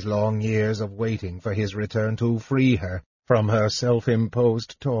during these long years of waiting for his return to free her from her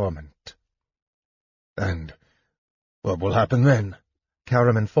self-imposed torment." "And what will happen then?"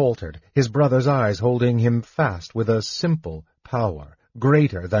 Caramon faltered, his brother's eyes holding him fast with a simple power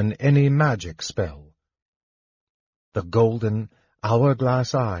greater than any magic spell. The golden,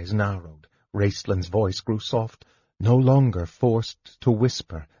 hourglass eyes narrowed. Raistlin's voice grew soft, no longer forced to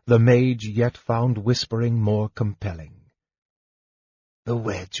whisper. The mage yet found whispering more compelling. "The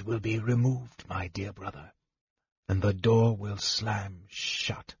wedge will be removed, my dear brother, and the door will slam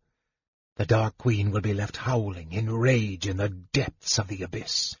shut. The Dark Queen will be left howling in rage in the depths of the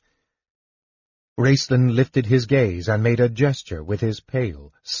abyss." Raistlin lifted his gaze and made a gesture with his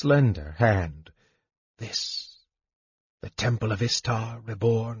pale, slender hand. "This, the Temple of Istar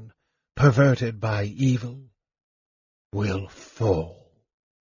reborn, perverted by evil, will fall."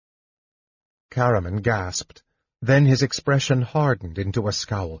 Caramon gasped. Then his expression hardened into a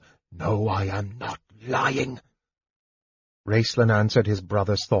scowl. "No, I am not lying." Raistlin answered his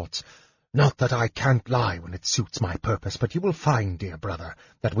brother's thoughts. "Not that I can't lie when it suits my purpose, but you will find, dear brother,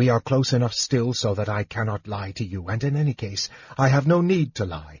 that we are close enough still so that I cannot lie to you, and in any case, I have no need to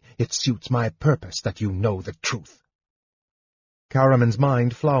lie. It suits my purpose that you know the truth." Caramon's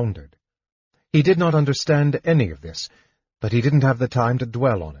mind floundered. He did not understand any of this, but he didn't have the time to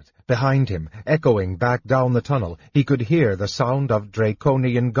dwell on it. Behind him, echoing back down the tunnel, he could hear the sound of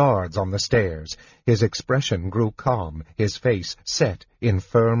Draconian guards on the stairs. His expression grew calm, his face set in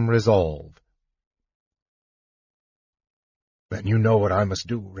firm resolve. "Then you know what I must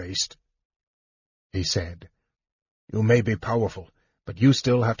do, Raist," he said. "You may be powerful, but you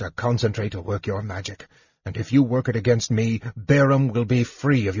still have to concentrate to work your magic. And if you work it against me, Berum will be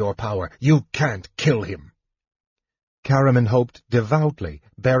free of your power. You can't kill him." Caramon hoped devoutly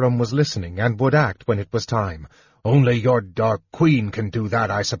Berum was listening and would act when it was time. "Only your Dark Queen can do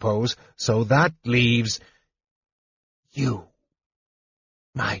that, I suppose. So that leaves you,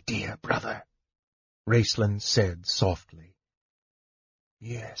 my dear brother," Raistlin said softly.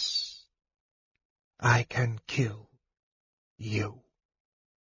 "Yes, I can kill you."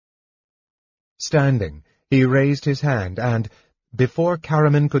 Standing, he raised his hand and, before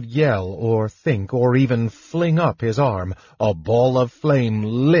Caramon could yell or think or even fling up his arm, a ball of flame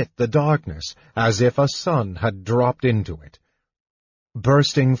lit the darkness as if a sun had dropped into it.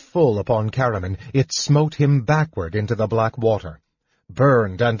 Bursting full upon Caramon, it smote him backward into the black water.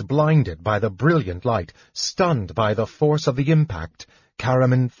 Burned and blinded by the brilliant light, stunned by the force of the impact,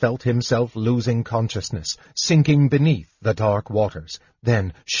 Caramon felt himself losing consciousness, sinking beneath the dark waters.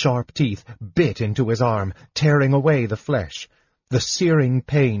 Then sharp teeth bit into his arm, tearing away the flesh. The searing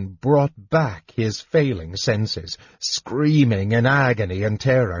pain brought back his failing senses. Screaming in agony and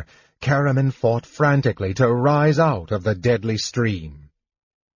terror, Caramon fought frantically to rise out of the deadly stream.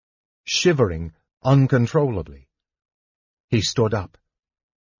 Shivering uncontrollably, he stood up.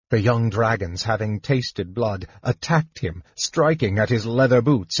 The young dragons, having tasted blood, attacked him, striking at his leather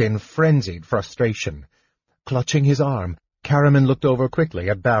boots in frenzied frustration. Clutching his arm, Caramon looked over quickly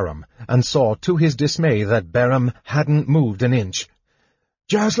at Barum, and saw to his dismay that Barum hadn't moved an inch.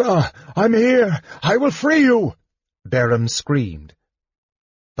 "Jasla, I'm here! I will free you!" Barum screamed.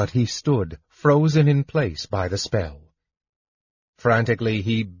 But he stood, frozen in place by the spell. Frantically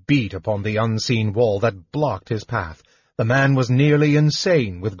he beat upon the unseen wall that blocked his path. The man was nearly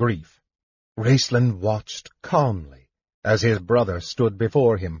insane with grief. Raistlin watched calmly as his brother stood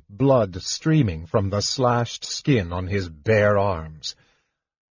before him, blood streaming from the slashed skin on his bare arms.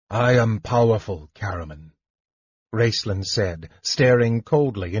 "I am powerful, Caramon," Raistlin said, staring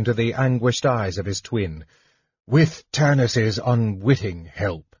coldly into the anguished eyes of his twin. "With Tanis's unwitting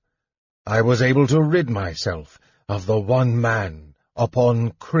help, I was able to rid myself of the one man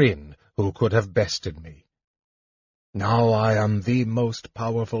upon Krynn who could have bested me. Now I am the most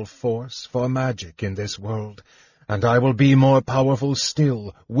powerful force for magic in this world, and I will be more powerful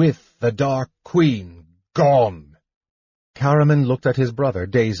still with the Dark Queen gone." Caramon looked at his brother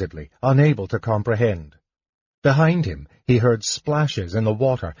dazedly, unable to comprehend. Behind him he heard splashes in the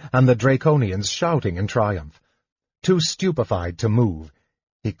water and the Draconians shouting in triumph. Too stupefied to move,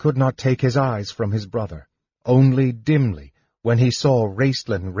 he could not take his eyes from his brother, only dimly when he saw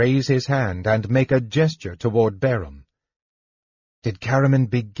Raistlin raise his hand and make a gesture toward Barum. Did Caramon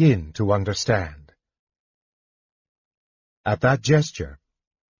begin to understand? At that gesture,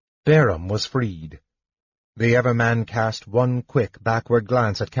 Barum was freed. The Everman cast one quick backward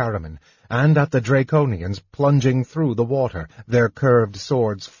glance at Caramon, and at the Draconians plunging through the water, their curved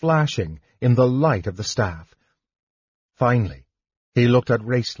swords flashing in the light of the staff. Finally, he looked at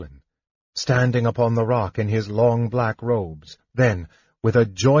Raistlin, standing upon the rock in his long black robes. Then, with a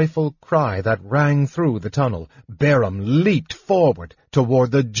joyful cry that rang through the tunnel, Barum leaped forward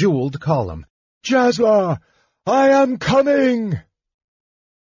toward the jeweled column. "Jasla, I am coming!"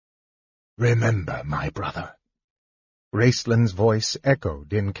 "Remember, my brother," Raistlin's voice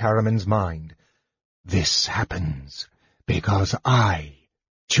echoed in Caramon's mind. "This happens because I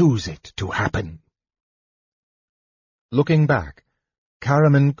choose it to happen." Looking back,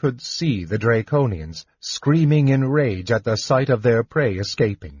 Caramon could see the Draconians screaming in rage at the sight of their prey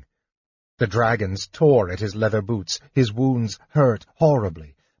escaping. The dragons tore at his leather boots, his wounds hurt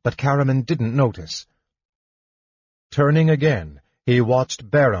horribly, but Caramon didn't notice. Turning again, he watched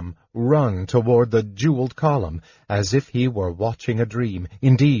Barum run toward the jeweled column as if he were watching a dream.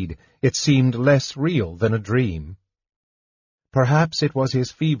 Indeed, it seemed less real than a dream. Perhaps it was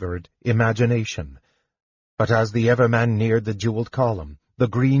his fevered imagination. But as the Everman neared the jeweled column, the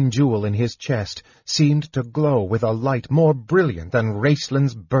green jewel in his chest seemed to glow with a light more brilliant than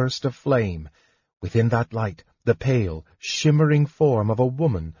Raistlin's burst of flame. Within that light, the pale, shimmering form of a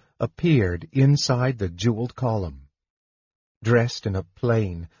woman appeared inside the jeweled column. Dressed in a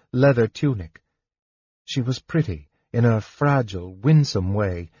plain, leather tunic, she was pretty in a fragile, winsome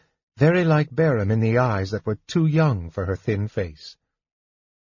way, very like Barum in the eyes that were too young for her thin face.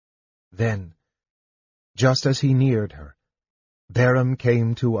 Then, just as he neared her, Barum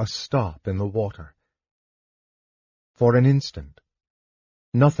came to a stop in the water. For an instant,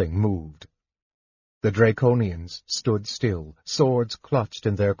 nothing moved. The Draconians stood still, swords clutched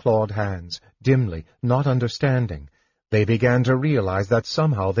in their clawed hands. Dimly, not understanding, they began to realize that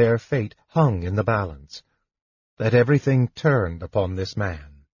somehow their fate hung in the balance, that everything turned upon this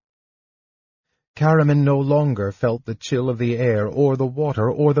man. Caramon no longer felt the chill of the air or the water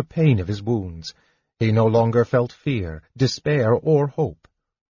or the pain of his wounds. He no longer felt fear, despair, or hope.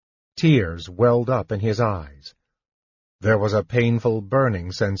 Tears welled up in his eyes. There was a painful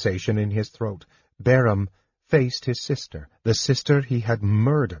burning sensation in his throat. Barum faced his sister, the sister he had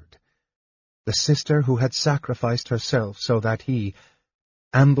murdered, the sister who had sacrificed herself so that he,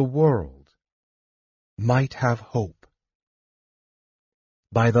 and the world, might have hope.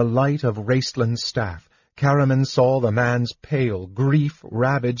 By the light of Raistlin's staff, Caramon saw the man's pale,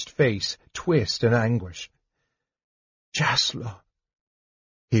 grief-ravaged face twist in anguish. "Jasla,"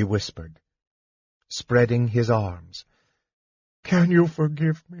 he whispered, spreading his arms. "Can you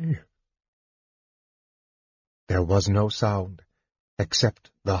forgive me?" There was no sound, except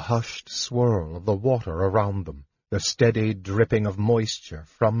the hushed swirl of the water around them, the steady dripping of moisture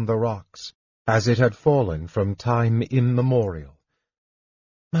from the rocks, as it had fallen from time immemorial.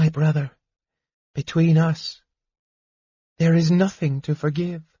 "My brother, between us, there is nothing to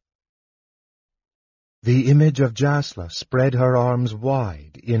forgive." The image of Jasla spread her arms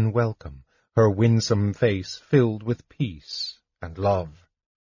wide in welcome, her winsome face filled with peace and love.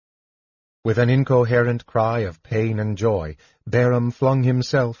 With an incoherent cry of pain and joy, Bairam flung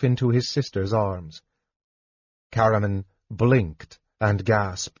himself into his sister's arms. Caramon blinked and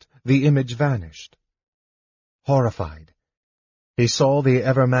gasped. The image vanished. Horrified, he saw the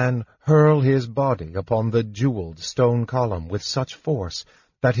Everman hurl his body upon the jeweled stone column with such force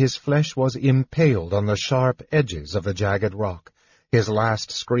that his flesh was impaled on the sharp edges of the jagged rock. His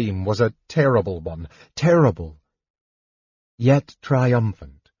last scream was a terrible one, terrible, yet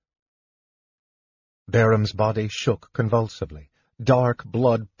triumphant. Bairam's body shook convulsively. Dark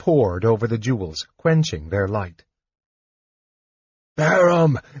blood poured over the jewels, quenching their light.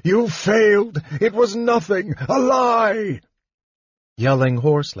 "Bairam, you failed! It was nothing! A lie!" Yelling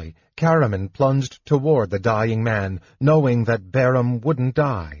hoarsely, Caramon plunged toward the dying man, knowing that Bairam wouldn't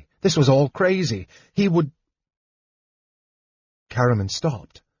die. This was all crazy. He would... Caramon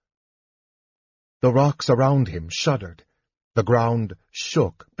stopped. The rocks around him shuddered. The ground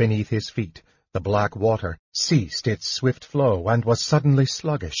shook beneath his feet. The black water ceased its swift flow and was suddenly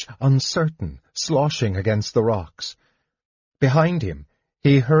sluggish, uncertain, sloshing against the rocks. Behind him,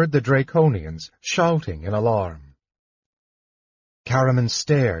 he heard the Draconians shouting in alarm. Caramon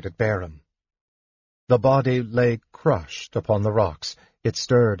stared at Bairam. The body lay crushed upon the rocks. It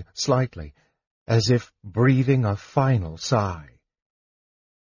stirred slightly, as if breathing a final sigh.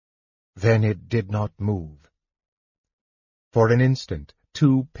 Then it did not move. For an instant,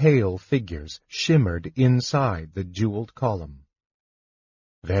 two pale figures shimmered inside the jeweled column.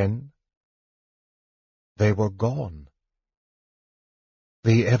 Then they were gone.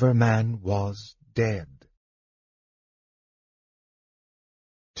 The Everman was dead.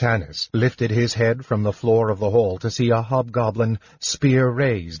 Tanis lifted his head from the floor of the hall to see a hobgoblin, spear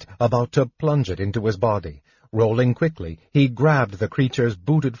raised, about to plunge it into his body. Rolling quickly, he grabbed the creature's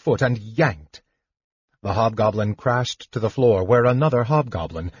booted foot and yanked. The hobgoblin crashed to the floor, where another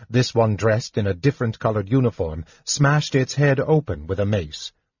hobgoblin, this one dressed in a different-colored uniform, smashed its head open with a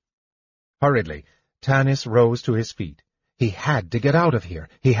mace. Hurriedly, Tanis rose to his feet. He had to get out of here.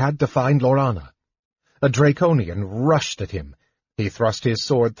 He had to find Laurana. A Draconian rushed at him. He thrust his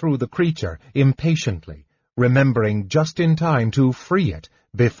sword through the creature impatiently, remembering just in time to free it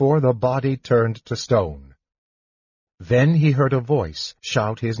before the body turned to stone. Then he heard a voice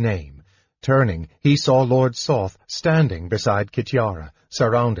shout his name. Turning, he saw Lord Soth standing beside Kitiara,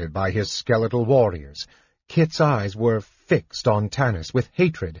 surrounded by his skeletal warriors. Kit's eyes were fixed on Tanis with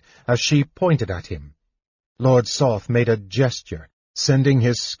hatred as she pointed at him. Lord Soth made a gesture, sending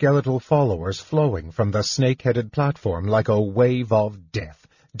his skeletal followers flowing from the snake-headed platform like a wave of death,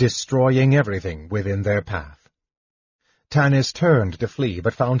 destroying everything within their path. Tanis turned to flee,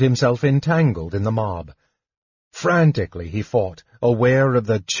 but found himself entangled in the mob. Frantically he fought, aware of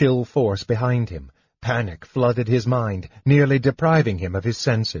the chill force behind him. Panic flooded his mind, nearly depriving him of his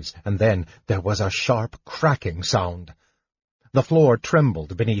senses, and then there was a sharp cracking sound. The floor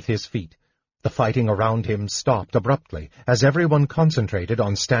trembled beneath his feet. The fighting around him stopped abruptly, as everyone concentrated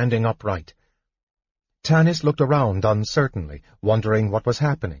on standing upright. Tanis looked around uncertainly, wondering what was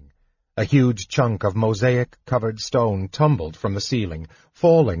happening. A huge chunk of mosaic-covered stone tumbled from the ceiling,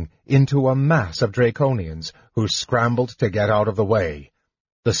 falling into a mass of Draconians, who scrambled to get out of the way.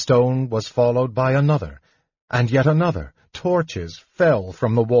 The stone was followed by another, and yet another. Torches fell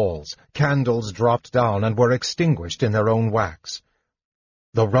from the walls, candles dropped down and were extinguished in their own wax.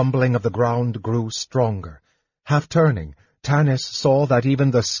 The rumbling of the ground grew stronger. Half-turning, Tanis saw that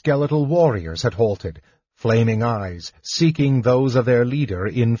even the skeletal warriors had halted, flaming eyes seeking those of their leader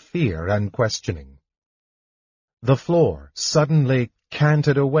in fear and questioning. The floor suddenly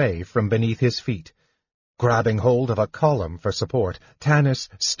canted away from beneath his feet. Grabbing hold of a column for support, Tanis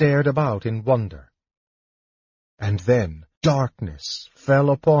stared about in wonder. And then darkness fell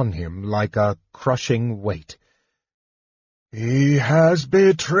upon him like a crushing weight. "He has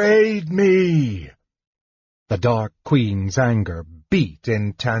betrayed me!" The Dark Queen's anger beat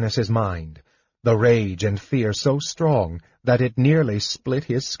in Tanis's mind, the rage and fear so strong that it nearly split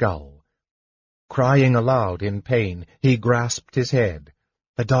his skull. Crying aloud in pain, he grasped his head.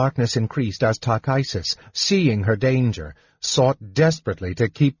 The darkness increased as Takaisis, seeing her danger, sought desperately to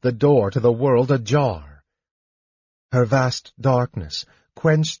keep the door to the world ajar. Her vast darkness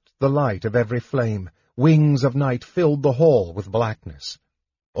quenched the light of every flame. Wings of night filled the hall with blackness.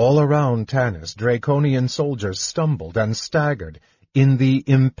 All around Tanis, Draconian soldiers stumbled and staggered in the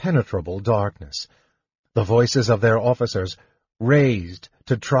impenetrable darkness. The voices of their officers raised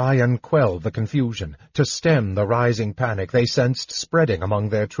to try and quell the confusion, to stem the rising panic they sensed spreading among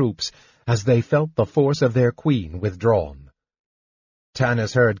their troops as they felt the force of their queen withdrawn.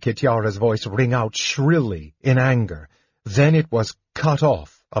 Tanis heard Kitiara's voice ring out shrilly in anger. Then it was cut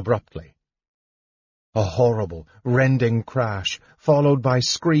off abruptly. A horrible, rending crash, followed by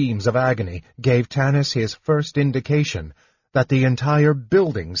screams of agony, gave Tanis his first indication that the entire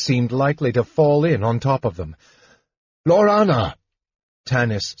building seemed likely to fall in on top of them. "Lorana!"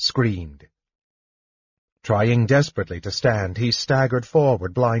 Tanis screamed. Trying desperately to stand, he staggered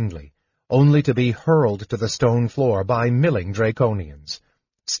forward blindly, only to be hurled to the stone floor by milling Draconians.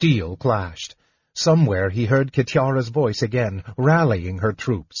 Steel clashed. Somewhere he heard Kitiara's voice again, rallying her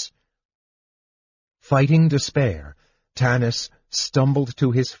troops. Fighting despair, Tanis stumbled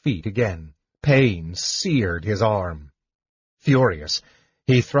to his feet again. Pain seared his arm. Furious,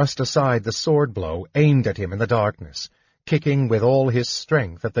 he thrust aside the sword blow aimed at him in the darkness, kicking with all his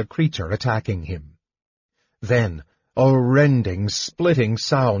strength at the creature attacking him. Then a rending, splitting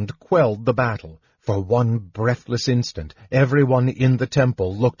sound quelled the battle. For one breathless instant, everyone in the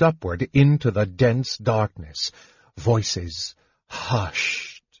temple looked upward into the dense darkness. Voices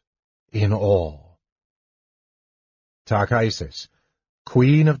hushed in awe. Tarchaisis,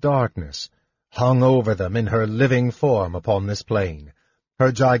 Queen of Darkness, hung over them in her living form upon this plain.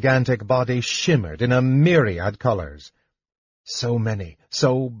 Her gigantic body shimmered in a myriad colors. So many,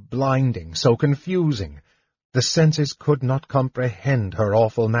 so blinding, so confusing. The senses could not comprehend her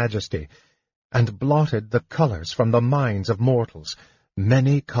awful majesty, and blotted the colors from the minds of mortals.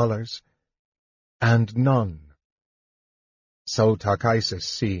 Many colors, and none. So Tarchaisis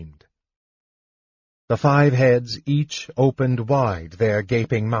seemed. The 5 heads each opened wide their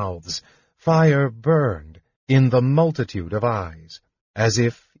gaping mouths. Fire burned in the multitude of eyes, as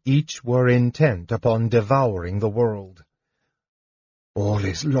if each were intent upon devouring the world. "All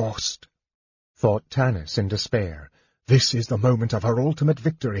is lost," thought Tanis in despair. "This is the moment of our ultimate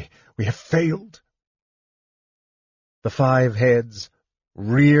victory. We have failed." The 5 heads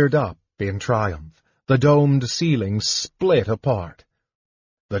reared up in triumph. The domed ceiling split apart.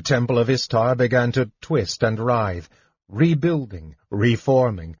 The Temple of Istar began to twist and writhe, rebuilding,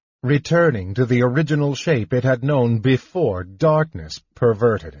 reforming, returning to the original shape it had known before darkness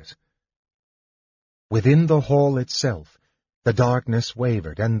perverted it. Within the hall itself, the darkness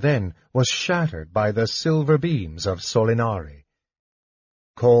wavered and then was shattered by the silver beams of Solinari,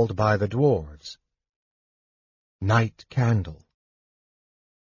 called by the dwarves Night Candle.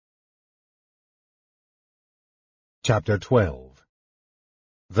 Chapter 12.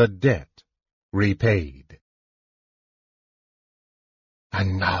 The Debt Repaid.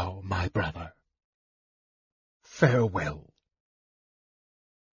 "And now, my brother, farewell."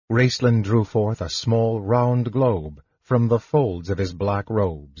 Raistlin drew forth a small round globe from the folds of his black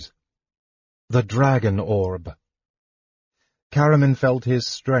robes. The dragon orb. Caramon felt his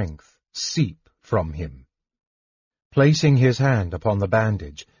strength seep from him. Placing his hand upon the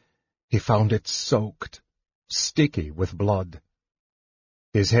bandage, he found it soaked, sticky with blood.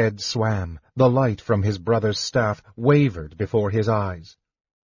 His head swam, the light from his brother's staff wavered before his eyes.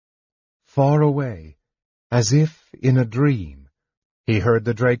 Far away, as if in a dream, he heard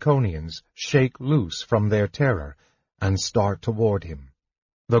the Draconians shake loose from their terror and start toward him.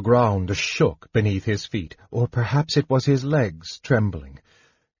 The ground shook beneath his feet, or perhaps it was his legs trembling.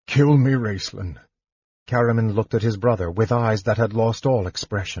 "Kill me, Raistlin." Caramon looked at his brother with eyes that had lost all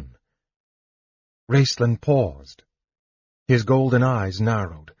expression. Raistlin paused. His golden eyes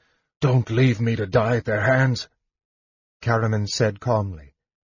narrowed. "Don't leave me to die at their hands," Caramon said calmly,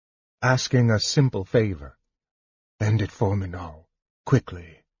 asking a simple favor. "End it for me now,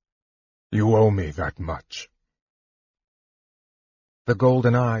 quickly. You owe me that much." The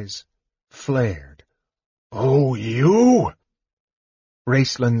golden eyes flared. "Oh, you!"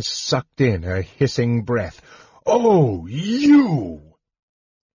 Raistlin sucked in a hissing breath. "Oh, you!"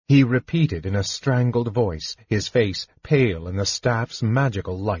 He repeated in a strangled voice, his face pale in the staff's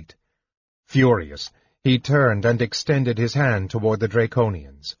magical light. Furious, he turned and extended his hand toward the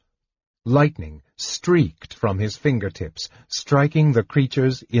Draconians. Lightning streaked from his fingertips, striking the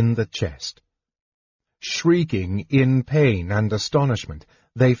creatures in the chest. Shrieking in pain and astonishment,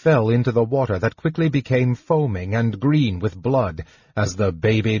 they fell into the water that quickly became foaming and green with blood as the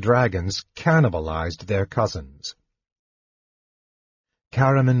baby dragons cannibalized their cousins.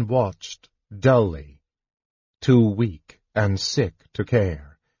 Caramon watched dully, too weak and sick to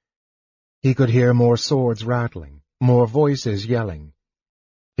care. He could hear more swords rattling, more voices yelling.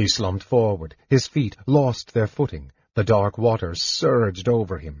 He slumped forward. His feet lost their footing. The dark waters surged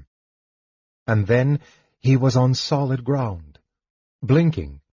over him. And then he was on solid ground.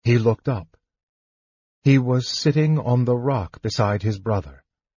 Blinking, he looked up. He was sitting on the rock beside his brother.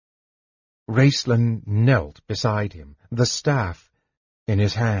 Raistlin knelt beside him, the staff in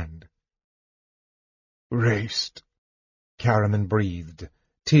his hand. "Raist," Caramon breathed,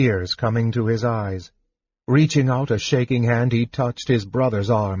 tears coming to his eyes. Reaching out a shaking hand, he touched his brother's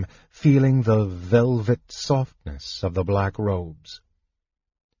arm, feeling the velvet softness of the black robes.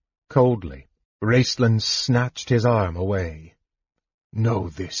 Coldly, Raistlin snatched his arm away. "Know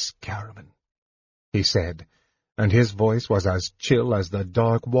this, Caramon," he said, and his voice was as chill as the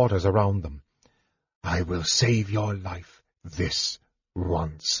dark waters around them. "I will save your life this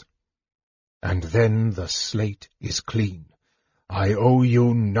once. And then the slate is clean. I owe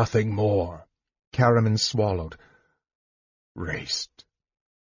you nothing more." Caramon swallowed. "Raist,"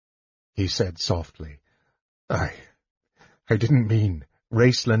 he said softly. I didn't mean."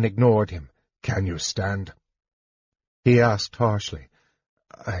 Raistlin ignored him. "Can you stand?" He asked harshly.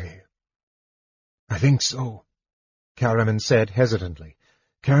 I think so," Caramon said hesitantly.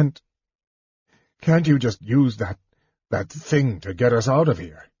 Can't you just use that thing to get us out of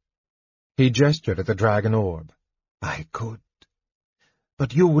here?" He gestured at the dragon orb. "I could.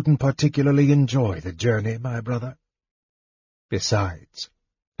 But you wouldn't particularly enjoy the journey, my brother. Besides,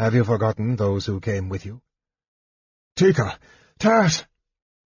 have you forgotten those who came with you?" "Tika! Tat!"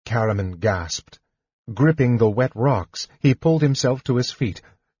 Caramon gasped. Gripping the wet rocks, he pulled himself to his feet.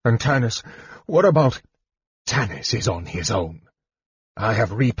 "And Tanis, what about—" "Tanis is on his own. I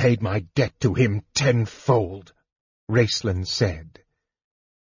have repaid my debt to him tenfold," Raistlin said.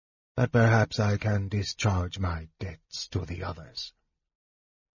 "But perhaps I can discharge my debts to the others."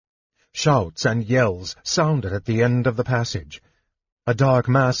 Shouts and yells sounded at the end of the passage. A dark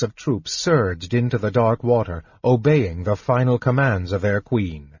mass of troops surged into the dark water, obeying the final commands of their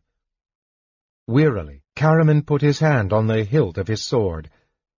queen. Wearily, Caramon put his hand on the hilt of his sword,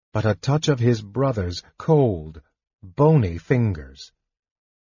 but a touch of his brother's cold, bony fingers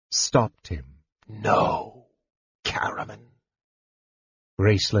stopped him. "No, Caramon,"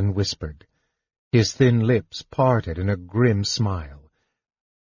 Raistlin whispered. His thin lips parted in a grim smile.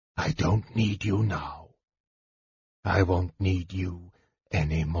 "I don't need you now. I won't need you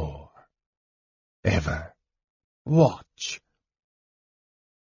any more. Ever. Watch."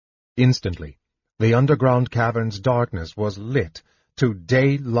 Instantly, the underground cavern's darkness was lit to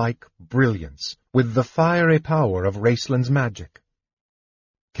day-like brilliance with the fiery power of Raistlin's magic.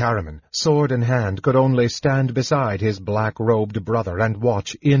 Caramon, sword in hand, could only stand beside his black-robed brother and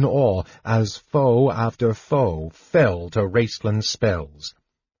watch in awe as foe after foe fell to Raistlin's spells.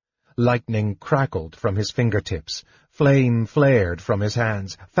 Lightning crackled from his fingertips, flame flared from his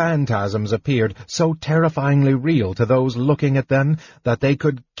hands, phantasms appeared so terrifyingly real to those looking at them that they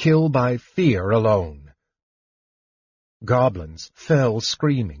could kill by fear alone. Goblins fell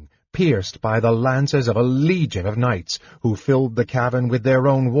screaming, pierced by the lances of a legion of knights who filled the cavern with their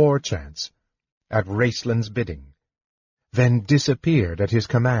own war chants, at Raistlin's bidding, then disappeared at his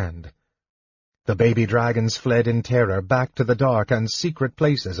command. The baby dragons fled in terror back to the dark and secret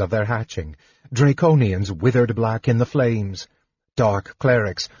places of their hatching, draconians withered black in the flames. Dark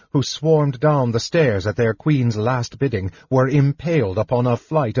clerics, who swarmed down the stairs at their queen's last bidding, were impaled upon a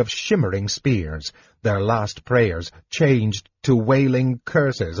flight of shimmering spears, their last prayers changed to wailing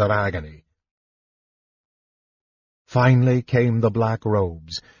curses of agony. Finally came the Black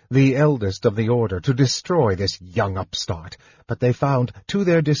Robes, the eldest of the order, to destroy this young upstart, but they found, to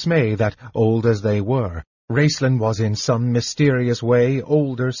their dismay, that, old as they were, Raistlin was in some mysterious way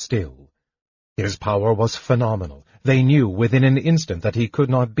older still. His power was phenomenal. They knew within an instant that he could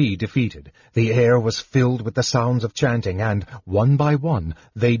not be defeated. The air was filled with the sounds of chanting, and, one by one,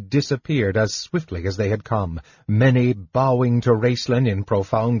 they disappeared as swiftly as they had come, many bowing to Raistlin in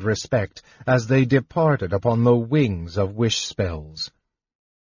profound respect as they departed upon the wings of wish spells.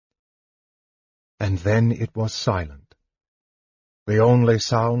 And then it was silent. The only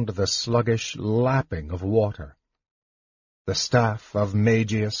sound the sluggish lapping of water. The staff of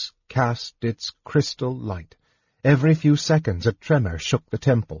Magius cast its crystal light. Every few seconds a tremor shook the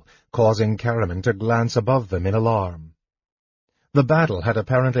temple, causing Caramon to glance above them in alarm. The battle had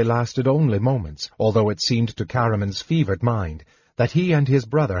apparently lasted only moments, although it seemed to Caramon's fevered mind that he and his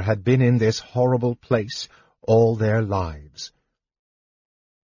brother had been in this horrible place all their lives.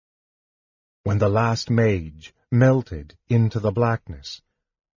 When the last mage melted into the blackness,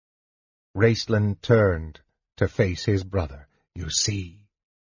 Raistlin turned to face his brother. "You see,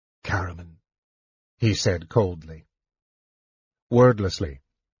 Caramon," he said coldly. Wordlessly,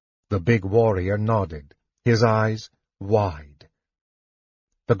 The big warrior nodded, his eyes wide.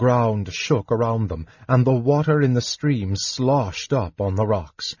 The ground shook around them, and the water in the stream sloshed up on the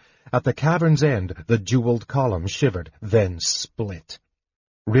rocks. At the cavern's end, the jeweled column shivered, then split.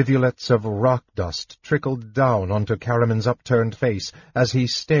 Rivulets of rock dust trickled down onto Caraman's upturned face as he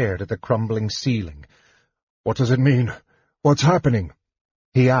stared at the crumbling ceiling. "What does it mean? What's happening?"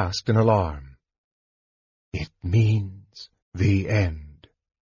 he asked in alarm. "It means the end,"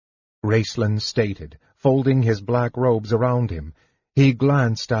 Raistlin stated, folding his black robes around him. He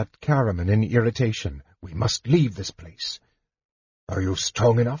glanced at Caraman in irritation. "We must leave this place." "Are you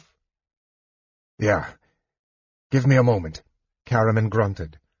strong enough?" "Yeah. Give me a moment," Caraman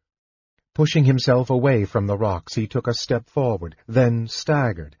grunted. Pushing himself away from the rocks, he took a step forward, then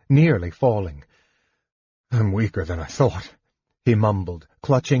staggered, nearly falling. "I'm weaker than I thought," he mumbled,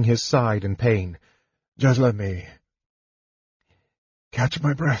 clutching his side in pain. "Just let me catch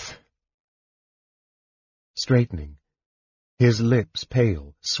my breath." Straightening, his lips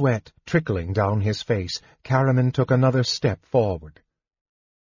pale, sweat trickling down his face, Caraman took another step forward.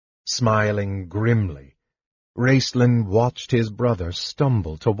 Smiling grimly, Raistlin watched his brother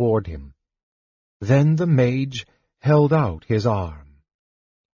stumble toward him. Then the mage held out his arm.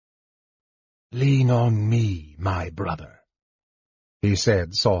 "Lean on me, my brother," he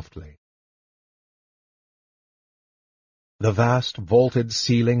said softly. The vast vaulted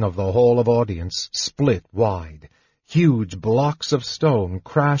ceiling of the Hall of Audience split wide. Huge blocks of stone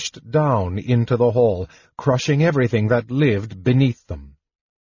crashed down into the hall, crushing everything that lived beneath them.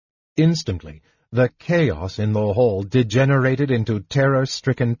 Instantly, the chaos in the hall degenerated into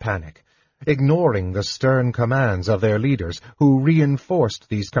terror-stricken panic. Ignoring the stern commands of their leaders, who reinforced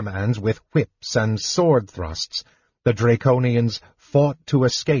these commands with whips and sword thrusts, the Draconians fought to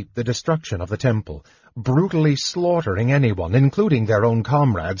escape the destruction of the temple, brutally slaughtering anyone, including their own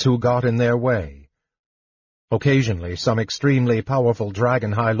comrades, who got in their way. Occasionally, some extremely powerful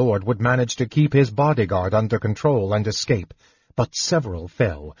Dragon High Lord would manage to keep his bodyguard under control and escape, but several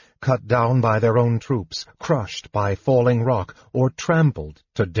fell, cut down by their own troops, crushed by falling rock, or trampled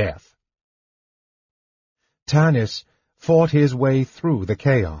to death. Tanis fought his way through the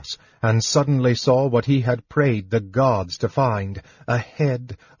chaos, and suddenly saw what he had prayed the gods to find, a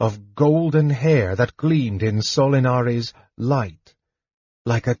head of golden hair that gleamed in Solinari's light,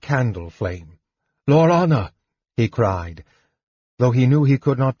 like a candle flame. "Laurana!" he cried, though he knew he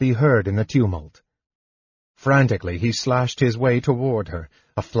could not be heard in the tumult. Frantically he slashed his way toward her.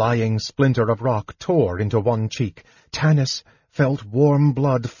 A flying splinter of rock tore into one cheek. Tanis felt warm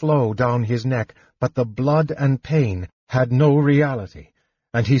blood flow down his neck, but the blood and pain had no reality,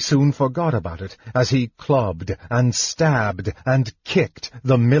 and he soon forgot about it as he clubbed and stabbed and kicked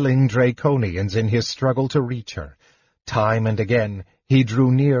the milling Draconians in his struggle to reach her. Time and again he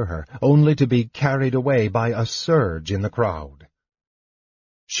drew near her, only to be carried away by a surge in the crowd.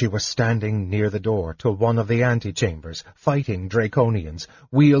 She was standing near the door to one of the antechambers, fighting Draconians,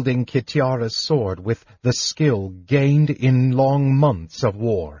 wielding Kitiara's sword with the skill gained in long months of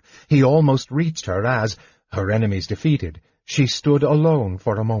war. He almost reached her as, her enemies defeated, she stood alone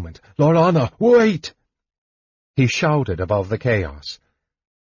for a moment. "Laurana, wait!" he shouted above the chaos.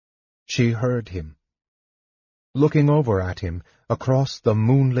 She heard him. Looking over at him, across the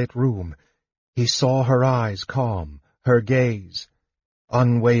moonlit room, he saw her eyes calm, her gaze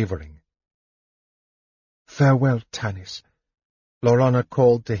unwavering. "Farewell, Tanis," Laurana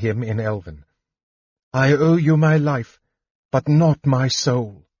called to him in Elven. "I owe you my life, but not my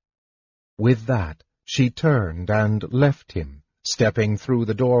soul." With that, she turned and left him, stepping through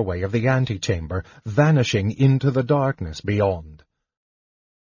the doorway of the antechamber, vanishing into the darkness beyond.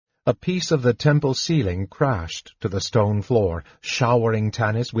 A piece of the temple ceiling crashed to the stone floor, showering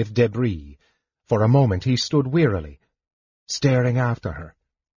Tanis with debris. For a moment he stood wearily, staring after her.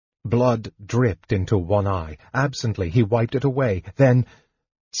 Blood dripped into one eye. Absently he wiped it away. Then,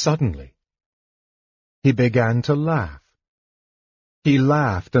 suddenly, he began to laugh. He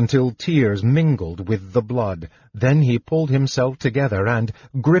laughed until tears mingled with the blood. Then he pulled himself together and,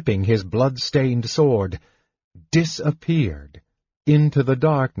 gripping his blood-stained sword, disappeared into the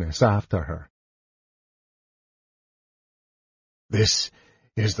darkness after her. "This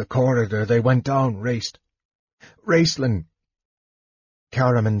is the corridor they went down, Raistlin."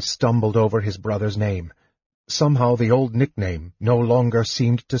 Caraman stumbled over his brother's name. Somehow the old nickname no longer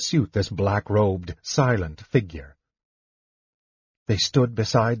seemed to suit this black-robed, silent figure. They stood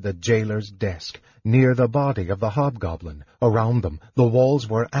beside the jailer's desk, near the body of the hobgoblin. Around them, the walls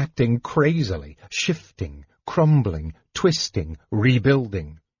were acting crazily, shifting, crumbling, twisting,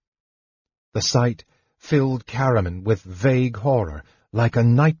 rebuilding. The sight filled Caraman with vague horror. like a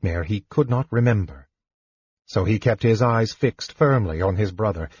nightmare he could not remember. So he kept his eyes fixed firmly on his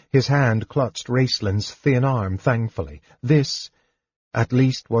brother. His hand clutched Raistlin's thin arm thankfully. This, at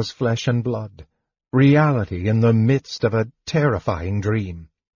least, was flesh and blood, reality in the midst of a terrifying dream.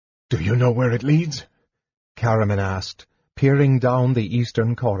 "Do you know where it leads?" Caramon asked, peering down the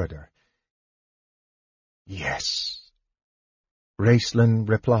eastern corridor. "Yes," Raistlin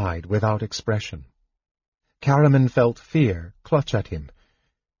replied without expression. Caramon felt fear clutch at him.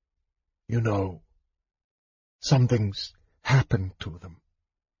 "You know, something's happened to them.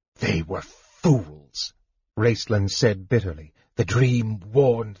 They were fools," Raistlin said bitterly. "The dream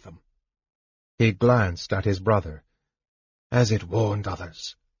warned them." He glanced at his brother. "As it warned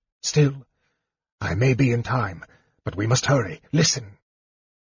others. Still, I may be in time, but we must hurry. Listen."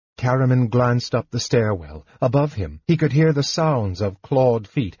 Caramon glanced up the stairwell. Above him, he could hear the sounds of clawed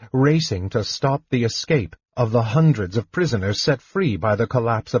feet racing to stop the escape of the hundreds of prisoners set free by the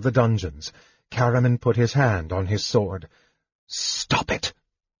collapse of the dungeons. Caramon put his hand on his sword. "Stop it!"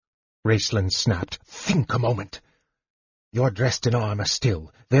 Raistlin snapped. "Think a moment. You're dressed in armor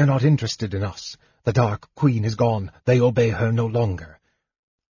still. They're not interested in us. The Dark Queen is gone. They obey her no longer.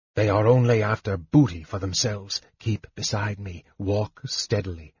 They are only after booty for themselves. Keep beside me. Walk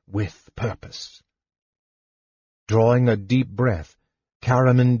steadily, with purpose." Drawing a deep breath,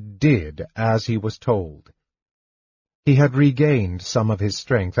 Caramon did as he was told. He had regained some of his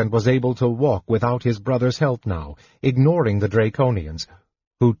strength and was able to walk without his brother's help now, ignoring the Draconians,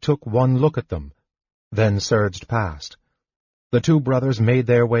 who took one look at them, then surged past. The two brothers made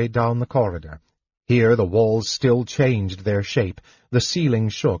their way down the corridor. Here the walls still changed their shape, the ceiling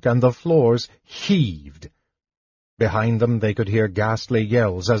shook, and the floors heaved. Behind them they could hear ghastly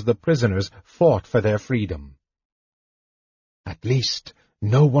yells as the prisoners fought for their freedom. "At least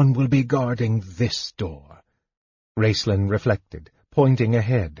no one will be guarding this door," Raistlin reflected, pointing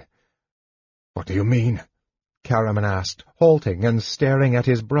ahead. "What do you mean?" Caramon asked, halting and staring at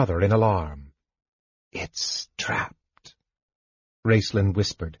his brother in alarm. "It's trapped," Raistlin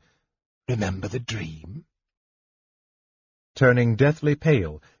whispered. "Remember the dream?" Turning deathly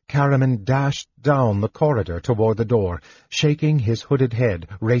pale, Caramon dashed down the corridor toward the door. Shaking his hooded head,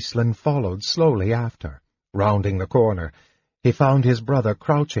 Raistlin followed slowly after. Rounding the corner, he found his brother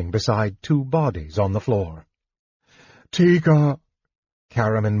crouching beside two bodies on the floor. "Tika,"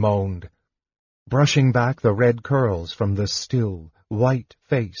 Caramon moaned. Brushing back the red curls from the still, white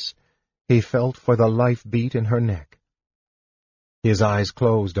face, he felt for the life beat in her neck. His eyes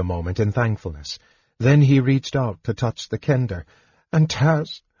closed a moment in thankfulness. Then he reached out to touch the kender. "And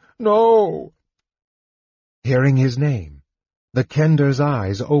Taz, no!" Hearing his name, the kender's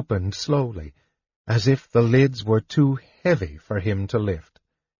eyes opened slowly, as if the lids were too heavy for him to lift.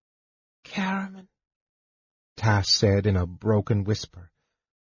 "Caramon," Tass said in a broken whisper.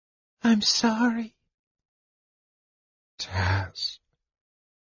 "I'm sorry." "Taz."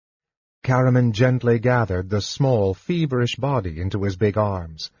 Caramon gently gathered the small, feverish body into his big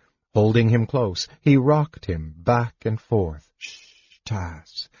arms. Holding him close, he rocked him back and forth. "Shh,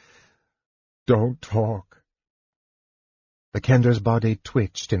 Taz. Don't talk." The kender's body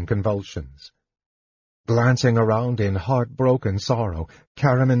twitched in convulsions. Glancing around in heartbroken sorrow,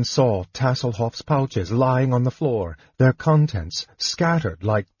 Caramon saw Tasselhoff's pouches lying on the floor, their contents scattered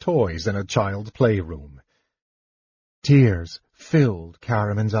like toys in a child's playroom. Tears filled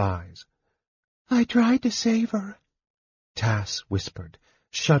Caramon's eyes. "I tried to save her," Tass whispered,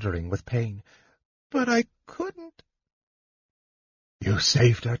 shuddering with pain. "But I couldn't." "You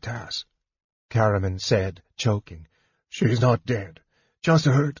saved her, Tass," Caramon said, choking. "She's not dead, just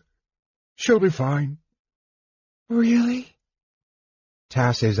hurt. She'll be fine." "Really?"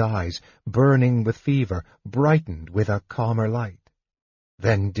 Tass's eyes, burning with fever, brightened with a calmer light,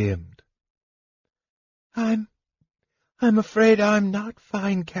 then dimmed. I'm afraid I'm not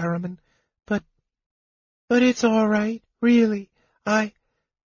fine, Caramon, but it's all right, really.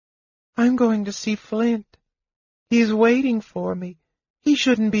 I'm going to see Flint. He's waiting for me. He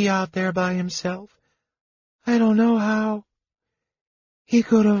shouldn't be out there by himself. I don't know how. He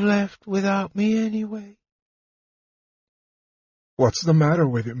could have left without me anyway." "What's the matter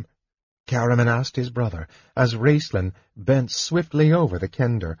with him?" Caramon asked his brother, as Raistlin bent swiftly over the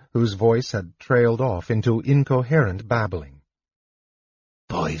kender, whose voice had trailed off into incoherent babbling.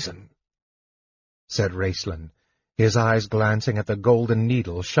 "Poison," said Raistlin, his eyes glancing at the golden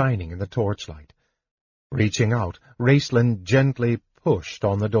needle shining in the torchlight. Reaching out, Raistlin gently pushed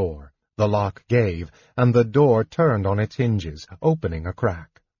on the door. The lock gave, and the door turned on its hinges, opening a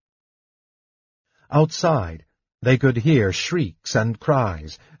crack. Outside, they could hear shrieks and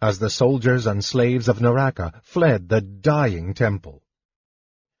cries as the soldiers and slaves of Naraka fled the dying temple.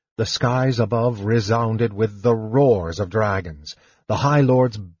 The skies above resounded with the roars of dragons. The High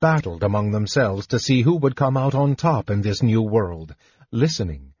Lords battled among themselves to see who would come out on top in this new world.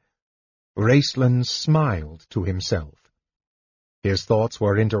 Listening, Raistlin smiled to himself. His thoughts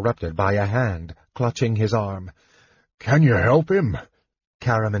were interrupted by a hand clutching his arm. "Can you help him?"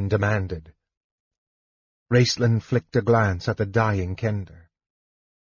 Caramon demanded. Raistlin flicked a glance at the dying Kender.